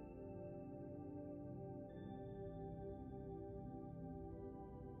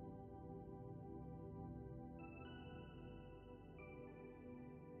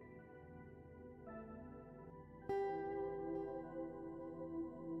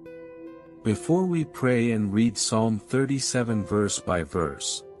 Before we pray and read Psalm 37 verse by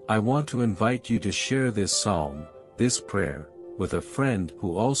verse, I want to invite you to share this psalm, this prayer, with a friend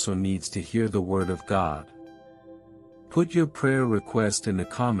who also needs to hear the word of God. Put your prayer request in the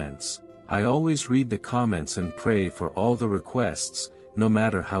comments. I always read the comments and pray for all the requests, no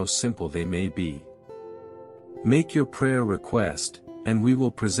matter how simple they may be. Make your prayer request, and we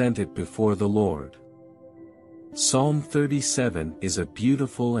will present it before the Lord. Psalm 37 is a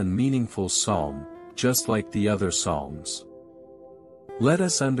beautiful and meaningful psalm, just like the other psalms. Let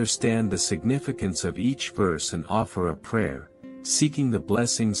us understand the significance of each verse and offer a prayer, seeking the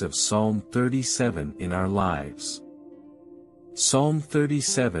blessings of Psalm 37 in our lives. Psalm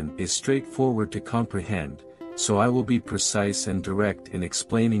 37 is straightforward to comprehend, so I will be precise and direct in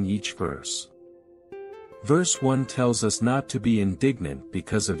explaining each verse. Verse 1 tells us not to be indignant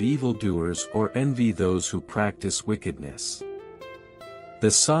because of evildoers or envy those who practice wickedness. The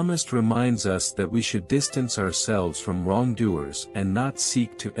psalmist reminds us that we should distance ourselves from wrongdoers and not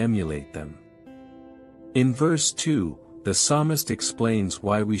seek to emulate them. In verse 2, the psalmist explains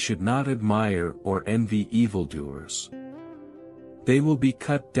why we should not admire or envy evildoers. They will be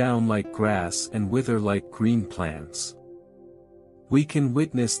cut down like grass and wither like green plants. We can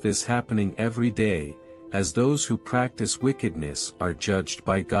witness this happening every day, as those who practice wickedness are judged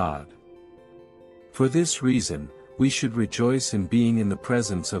by God. For this reason, we should rejoice in being in the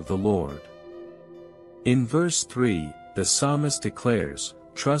presence of the Lord. In verse 3, the psalmist declares,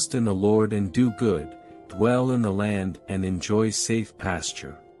 "Trust in the Lord and do good, dwell in the land and enjoy safe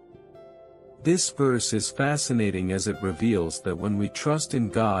pasture." This verse is fascinating as it reveals that when we trust in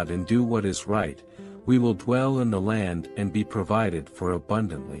God and do what is right, we will dwell in the land and be provided for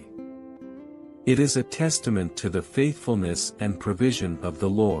abundantly. It is a testament to the faithfulness and provision of the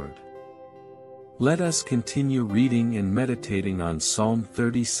Lord. Let us continue reading and meditating on Psalm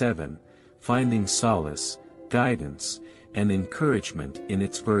 37, finding solace, guidance, and encouragement in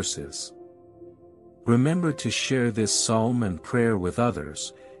its verses. Remember to share this psalm and prayer with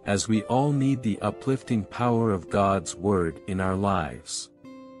others, as we all need the uplifting power of God's Word in our lives.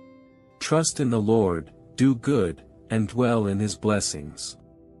 Trust in the Lord, do good, and dwell in His blessings.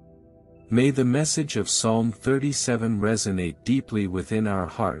 May the message of Psalm 37 resonate deeply within our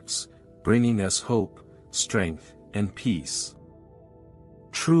hearts, bringing us hope, strength, and peace.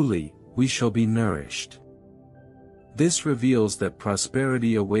 Truly, we shall be nourished. This reveals that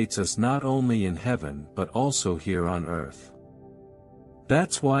prosperity awaits us not only in heaven but also here on earth.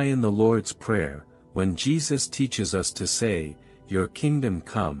 That's why in the Lord's Prayer, when Jesus teaches us to say, "Your kingdom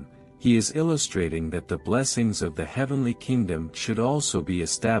come," He is illustrating that the blessings of the heavenly kingdom should also be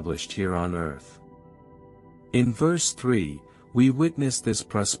established here on earth. In verse 3, we witness this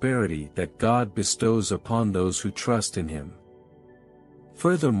prosperity that God bestows upon those who trust in Him.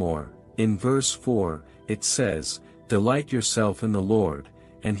 Furthermore, in verse 4, it says, "Delight yourself in the Lord,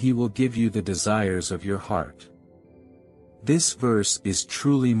 and He will give you the desires of your heart." This verse is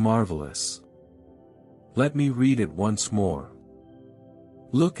truly marvelous. Let me read it once more.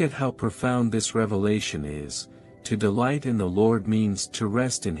 Look at how profound this revelation is. To delight in the Lord means to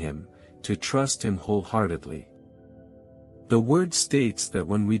rest in Him, to trust Him wholeheartedly. The word states that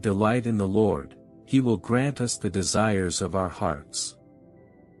when we delight in the Lord, He will grant us the desires of our hearts.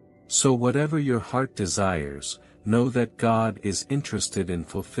 So whatever your heart desires, know that God is interested in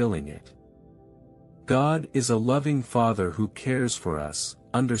fulfilling it. God is a loving Father who cares for us,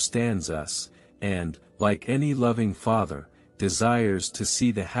 understands us, and, like any loving father, desires to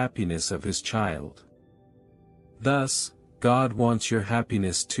see the happiness of His child. Thus, God wants your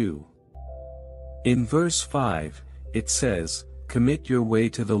happiness too. In verse 5, it says, "Commit your way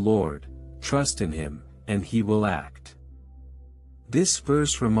to the Lord, trust in Him, and He will act." This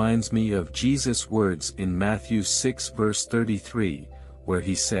verse reminds me of Jesus' words in Matthew 6 verse 33, where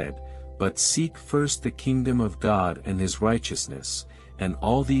He said, "But seek first the kingdom of God and His righteousness, and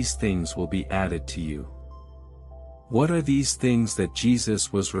all these things will be added to you." What are these things that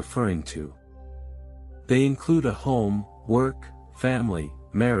Jesus was referring to? They include a home, work, family,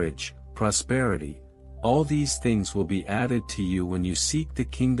 marriage, prosperity. All these things will be added to you when you seek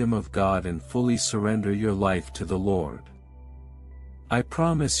the kingdom of God and fully surrender your life to the Lord. I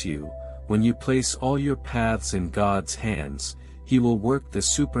promise you, when you place all your paths in God's hands, He will work the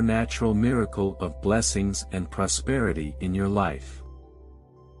supernatural miracle of blessings and prosperity in your life.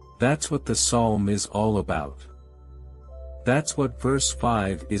 That's what the psalm is all about. That's what verse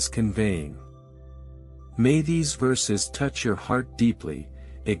 5 is conveying. May these verses touch your heart deeply,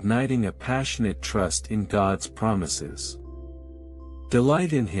 igniting a passionate trust in God's promises.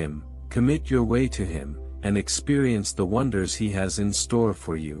 Delight in Him, commit your way to Him, and experience the wonders He has in store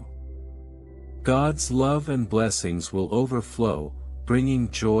for you. God's love and blessings will overflow, bringing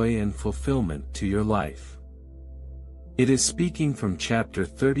joy and fulfillment to your life. It is speaking from chapter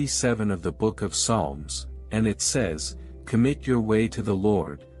 37 of the book of Psalms, and it says, "Commit your way to the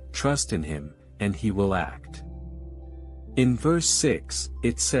Lord, trust in Him, and He will act." In verse 6,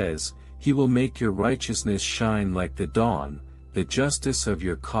 it says, "He will make your righteousness shine like the dawn, the justice of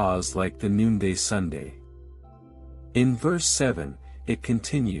your cause like the noonday sunday." In verse 7, it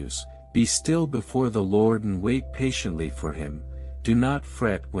continues, "Be still before the Lord and wait patiently for Him. Do not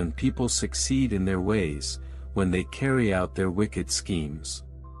fret when people succeed in their ways, when they carry out their wicked schemes."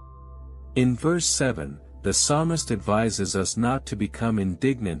 In verse 7, the psalmist advises us not to become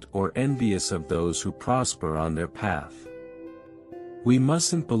indignant or envious of those who prosper on their path. We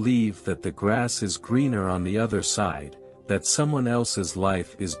mustn't believe that the grass is greener on the other side, that someone else's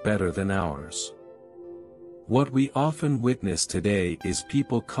life is better than ours. What we often witness today is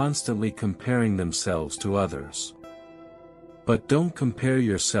people constantly comparing themselves to others. But don't compare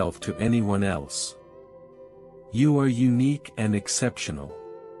yourself to anyone else. You are unique and exceptional.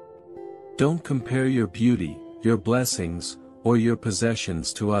 Don't compare your beauty, your blessings, or your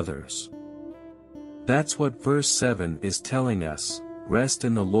possessions to others. That's what verse 7 is telling us. Rest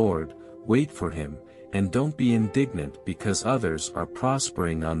in the Lord, wait for Him, and don't be indignant because others are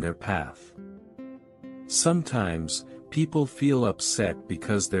prospering on their path. Sometimes, people feel upset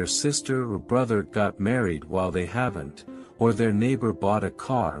because their sister or brother got married while they haven't, or their neighbor bought a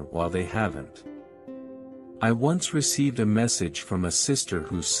car while they haven't. I once received a message from a sister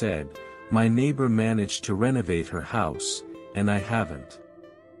who said, "My neighbor managed to renovate her house, and I haven't.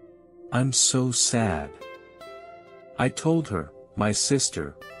 I'm so sad." I told her, "My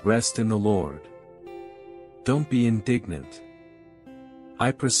sister, rest in the Lord. Don't be indignant."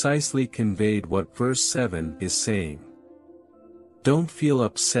 I precisely conveyed what verse 7 is saying. Don't feel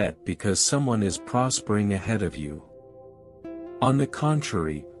upset because someone is prospering ahead of you. On the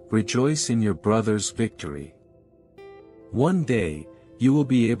contrary, rejoice in your brother's victory. One day, you will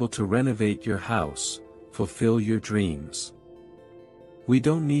be able to renovate your house, fulfill your dreams. We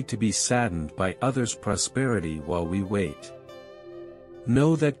don't need to be saddened by others' prosperity while we wait.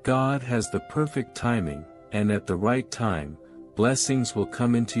 Know that God has the perfect timing, and at the right time, blessings will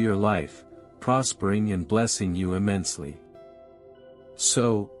come into your life, prospering and blessing you immensely.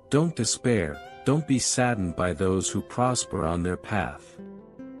 So, don't despair, don't be saddened by those who prosper on their path.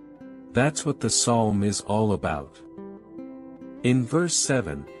 That's what the psalm is all about. In verse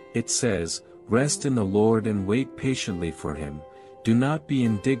 7, it says, "Rest in the Lord and wait patiently for Him. Do not be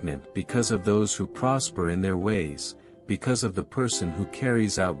indignant because of those who prosper in their ways, because of the person who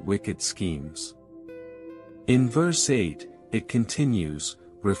carries out wicked schemes." In verse 8, it continues,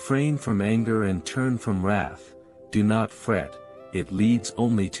 "Refrain from anger and turn from wrath, do not fret, it leads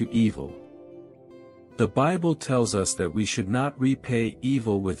only to evil. The Bible tells us that we should not repay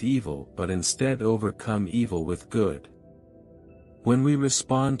evil with evil but instead overcome evil with good. When we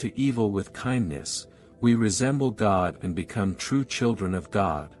respond to evil with kindness, we resemble God and become true children of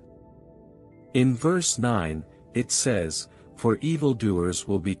God. In verse 9, it says, "For evildoers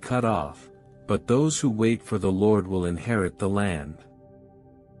will be cut off, but those who wait for the Lord will inherit the land."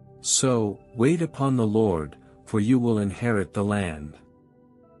 So, wait upon the Lord, for you will inherit the land.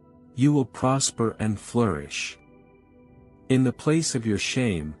 You will prosper and flourish. In the place of your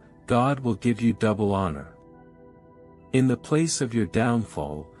shame, God will give you double honor. In the place of your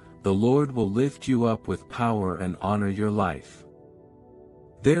downfall, the Lord will lift you up with power and honor your life.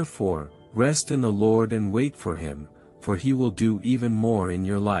 Therefore, rest in the Lord and wait for Him, for He will do even more in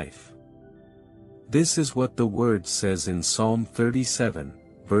your life. This is what the Word says in Psalm 37,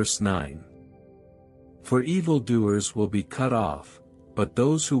 verse 9. "For evildoers will be cut off, but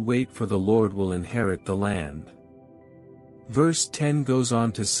those who wait for the Lord will inherit the land." Verse 10 goes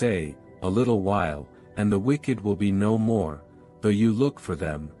on to say, "A little while, and the wicked will be no more, though you look for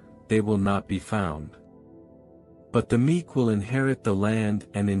them, they will not be found. But the meek will inherit the land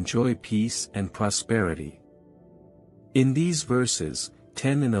and enjoy peace and prosperity." In these verses,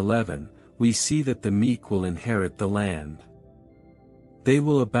 10 and 11, we see that the meek will inherit the land. They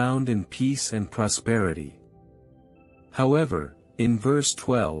will abound in peace and prosperity. However, in verse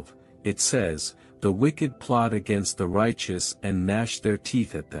 12, it says, "The wicked plot against the righteous and gnash their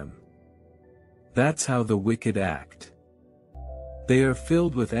teeth at them." That's how the wicked act. They are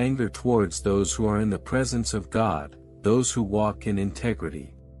filled with anger towards those who are in the presence of God, those who walk in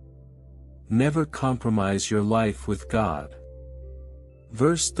integrity. Never compromise your life with God.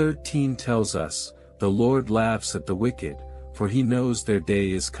 Verse 13 tells us, "The Lord laughs at the wicked, for He knows their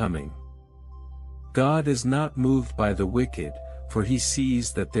day is coming." God is not moved by the wicked, for He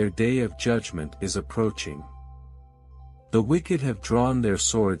sees that their day of judgment is approaching. The wicked have drawn their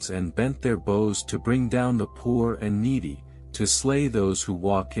swords and bent their bows to bring down the poor and needy, to slay those who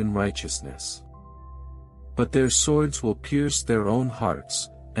walk in righteousness. But their swords will pierce their own hearts,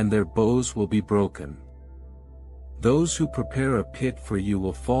 and their bows will be broken. Those who prepare a pit for you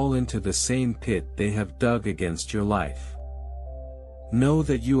will fall into the same pit they have dug against your life. Know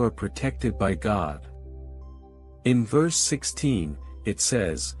that you are protected by God. In verse 16, it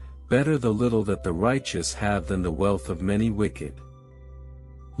says, "Better the little that the righteous have than the wealth of many wicked."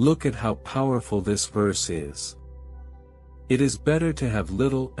 Look at how powerful this verse is. It is better to have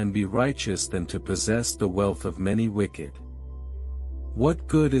little and be righteous than to possess the wealth of many wicked. What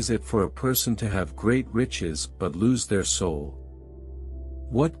good is it for a person to have great riches but lose their soul?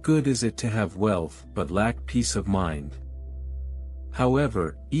 What good is it to have wealth but lack peace of mind?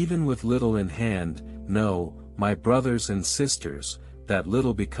 However, even with little in hand, know, my brothers and sisters, that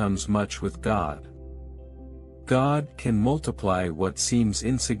little becomes much with God. God can multiply what seems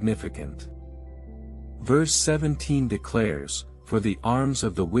insignificant. Verse 17 declares, "For the arms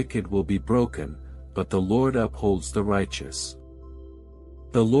of the wicked will be broken, but the Lord upholds the righteous."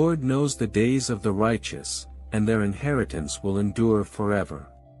 The Lord knows the days of the righteous, and their inheritance will endure forever.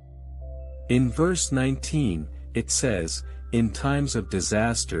 In verse 19, it says, "In times of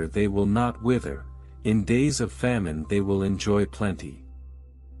disaster they will not wither, in days of famine they will enjoy plenty."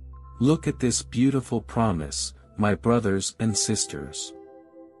 Look at this beautiful promise, my brothers and sisters.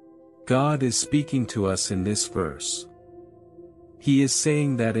 God is speaking to us in this verse. He is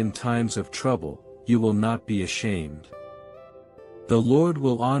saying that in times of trouble, you will not be ashamed. The Lord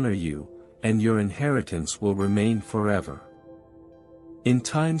will honor you, and your inheritance will remain forever. In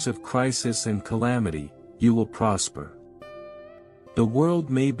times of crisis and calamity, you will prosper. The world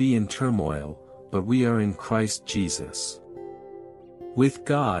may be in turmoil, but we are in Christ Jesus. With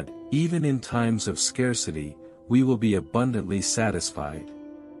God, even in times of scarcity, we will be abundantly satisfied.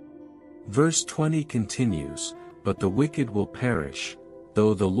 Verse 20 continues, "But the wicked will perish,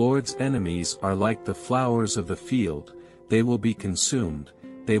 though the Lord's enemies are like the flowers of the field, they will be consumed,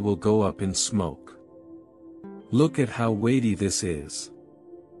 they will go up in smoke." Look at how weighty this is.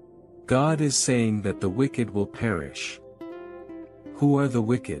 God is saying that the wicked will perish. Who are the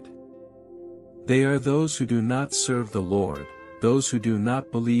wicked? They are those who do not serve the Lord, those who do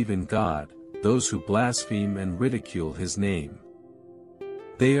not believe in God, those who blaspheme and ridicule His name.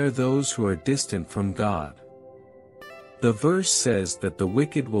 They are those who are distant from God. The verse says that the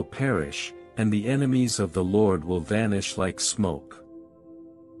wicked will perish, and the enemies of the Lord will vanish like smoke.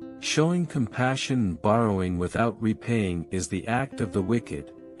 Showing compassion and borrowing without repaying is the act of the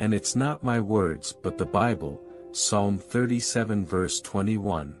wicked, and it's not my words but the Bible, Psalm 37 verse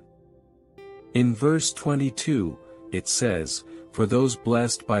 21. In verse 22, it says, for those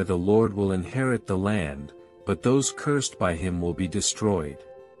blessed by the Lord will inherit the land, but those cursed by him will be destroyed.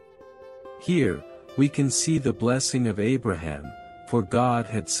 Here, we can see the blessing of Abraham, for God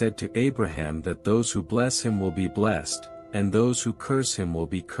had said to Abraham that those who bless him will be blessed, and those who curse him will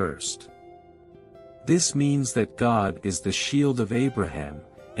be cursed. This means that God is the shield of Abraham,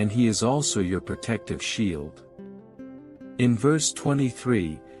 and he is also your protective shield. In verse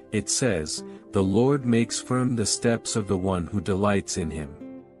 23, it says, "The Lord makes firm the steps of the one who delights in him."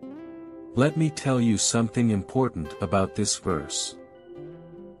 Let me tell you something important about this verse.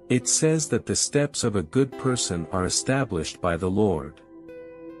 It says that the steps of a good person are established by the Lord.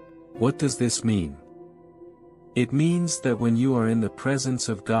 What does this mean? It means that when you are in the presence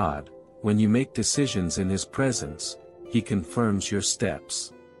of God, when you make decisions in his presence, he confirms your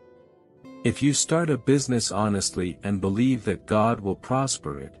steps. If you start a business honestly and believe that God will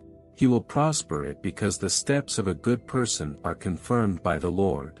prosper it, he will prosper it because the steps of a good person are confirmed by the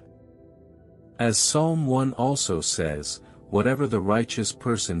Lord. As Psalm 1 also says, whatever the righteous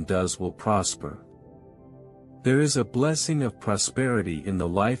person does will prosper. There is a blessing of prosperity in the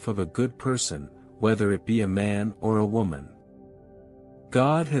life of a good person, whether it be a man or a woman.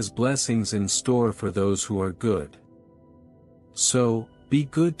 God has blessings in store for those who are good. So, be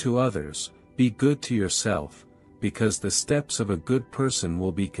good to others, be good to yourself, because the steps of a good person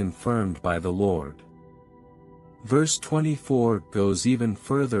will be confirmed by the Lord. Verse 24 goes even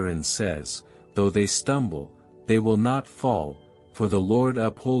further and says, "Though they stumble, they will not fall, for the Lord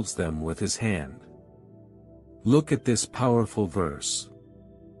upholds them with his hand." Look at this powerful verse.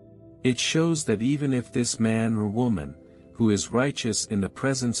 It shows that even if this man or woman, who is righteous in the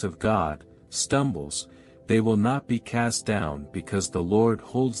presence of God, stumbles, they will not be cast down because the Lord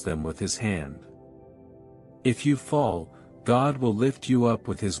holds them with his hand. If you fall, God will lift you up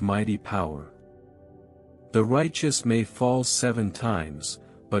with his mighty power. The righteous may fall 7 times,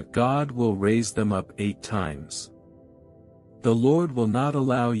 but God will raise them up 8 times. The Lord will not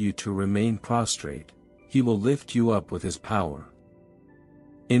allow you to remain prostrate, he will lift you up with his power.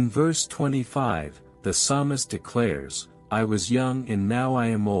 In verse 25, the psalmist declares, "I was young and now I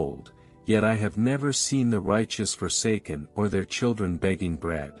am old, yet I have never seen the righteous forsaken or their children begging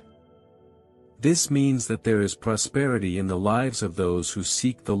bread." This means that there is prosperity in the lives of those who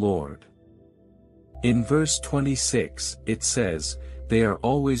seek the Lord. In verse 26, it says, "They are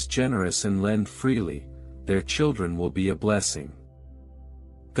always generous and lend freely, their children will be a blessing."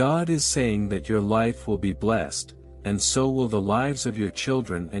 God is saying that your life will be blessed, and so will the lives of your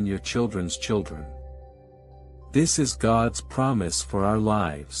children and your children's children. This is God's promise for our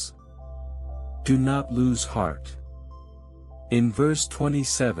lives. Do not lose heart. In verse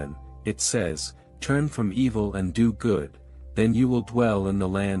 27, it says, "Turn from evil and do good, then you will dwell in the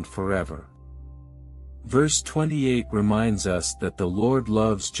land forever." Verse 28 reminds us that the Lord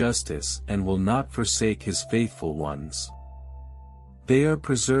loves justice and will not forsake his faithful ones. They are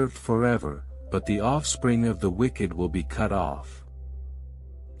preserved forever, but the offspring of the wicked will be cut off.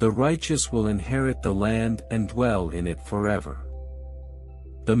 The righteous will inherit the land and dwell in it forever.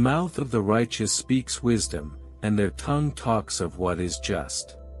 The mouth of the righteous speaks wisdom, and their tongue talks of what is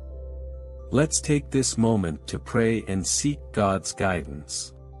just. Let's take this moment to pray and seek God's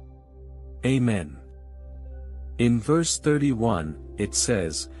guidance. Amen. In verse 31, it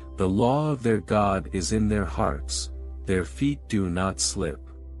says, "The law of their God is in their hearts, their feet do not slip."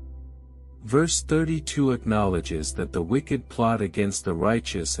 Verse 32 acknowledges that the wicked plot against the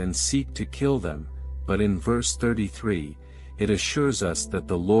righteous and seek to kill them, but in verse 33, it assures us that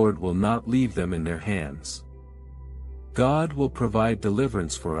the Lord will not leave them in their hands. God will provide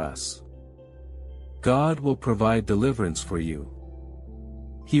deliverance for us. God will provide deliverance for you.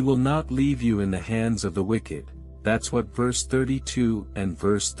 He will not leave you in the hands of the wicked. That's what verse 32 and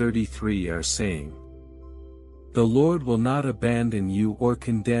verse 33 are saying. The Lord will not abandon you or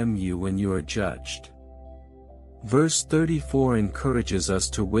condemn you when you are judged. Verse 34 encourages us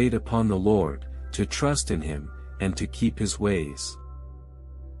to wait upon the Lord, to trust in him, and to keep his ways.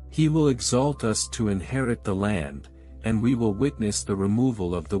 He will exalt us to inherit the land, and we will witness the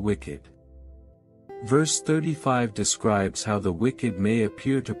removal of the wicked. Verse 35 describes how the wicked may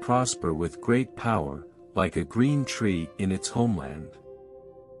appear to prosper with great power, like a green tree in its homeland.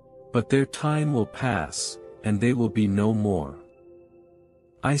 But their time will pass, and they will be no more.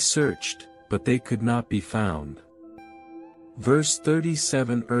 I searched, but they could not be found. Verse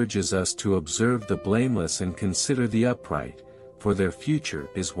 37 urges us to observe the blameless and consider the upright, for their future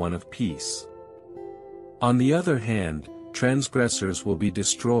is one of peace. On the other hand, transgressors will be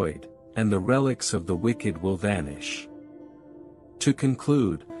destroyed, and the relics of the wicked will vanish. To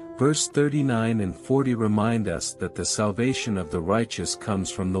conclude, Verse 39 and 40 remind us that the salvation of the righteous comes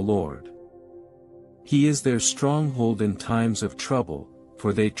from the Lord. He is their stronghold in times of trouble,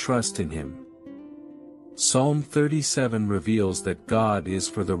 for they trust in Him. Psalm 37 reveals that God is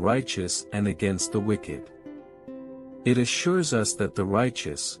for the righteous and against the wicked. It assures us that the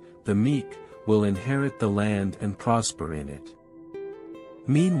righteous, the meek, will inherit the land and prosper in it.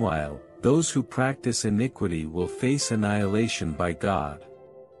 Meanwhile, those who practice iniquity will face annihilation by God.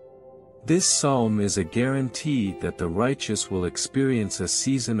 This psalm is a guarantee that the righteous will experience a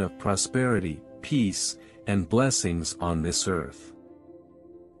season of prosperity, peace, and blessings on this earth.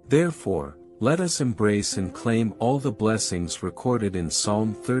 Therefore, let us embrace and claim all the blessings recorded in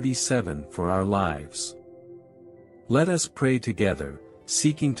Psalm 37 for our lives. Let us pray together,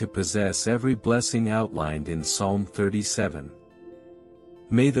 seeking to possess every blessing outlined in Psalm 37.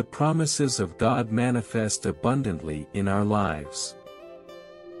 May the promises of God manifest abundantly in our lives.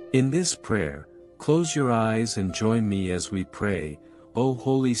 In this prayer, close your eyes and join me as we pray. O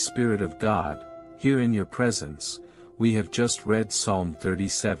Holy Spirit of God, here in your presence, we have just read Psalm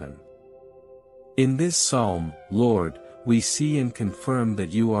 37. In this psalm, Lord, we see and confirm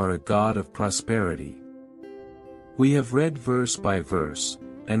that you are a God of prosperity. We have read verse by verse,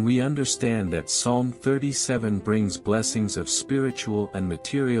 and we understand that Psalm 37 brings blessings of spiritual and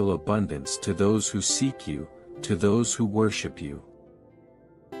material abundance to those who seek you, to those who worship you.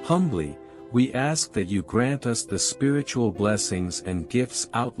 Humbly, we ask that you grant us the spiritual blessings and gifts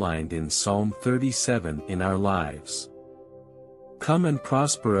outlined in Psalm 37 in our lives. Come and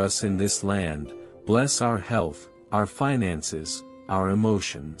prosper us in this land, bless our health, our finances, our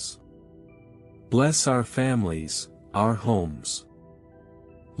emotions. Bless our families, our homes.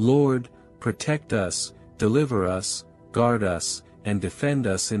 Lord, protect us, deliver us, guard us, and defend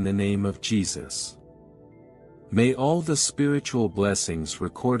us in the name of Jesus. May all the spiritual blessings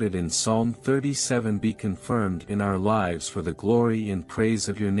recorded in Psalm 37 be confirmed in our lives for the glory and praise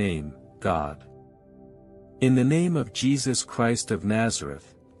of your name, God. In the name of Jesus Christ of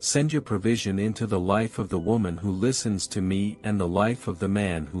Nazareth, send your provision into the life of the woman who listens to me and the life of the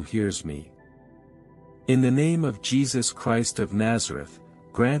man who hears me. In the name of Jesus Christ of Nazareth,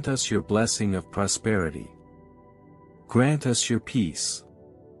 grant us your blessing of prosperity. Grant us your peace.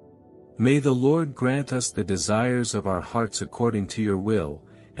 May the Lord grant us the desires of our hearts according to your will,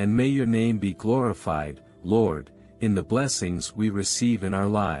 and may your name be glorified, Lord, in the blessings we receive in our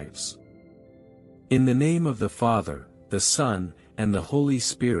lives. In the name of the Father, the Son, and the Holy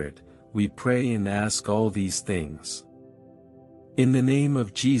Spirit, we pray and ask all these things. In the name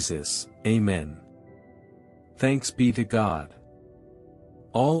of Jesus, Amen. Thanks be to God.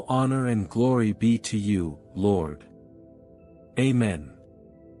 All honor and glory be to you, Lord. Amen.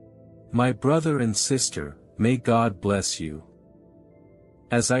 My brother and sister, may God bless you.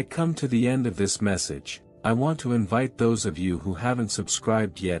 As I come to the end of this message, I want to invite those of you who haven't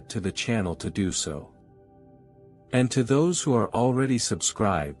subscribed yet to the channel to do so. And to those who are already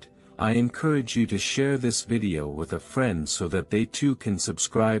subscribed, I encourage you to share this video with a friend so that they too can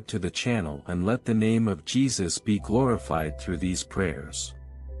subscribe to the channel and let the name of Jesus be glorified through these prayers.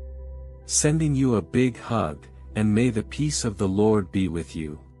 Sending you a big hug, and may the peace of the Lord be with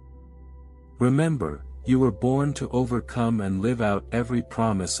you. Remember, you were born to overcome and live out every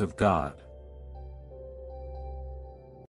promise of God.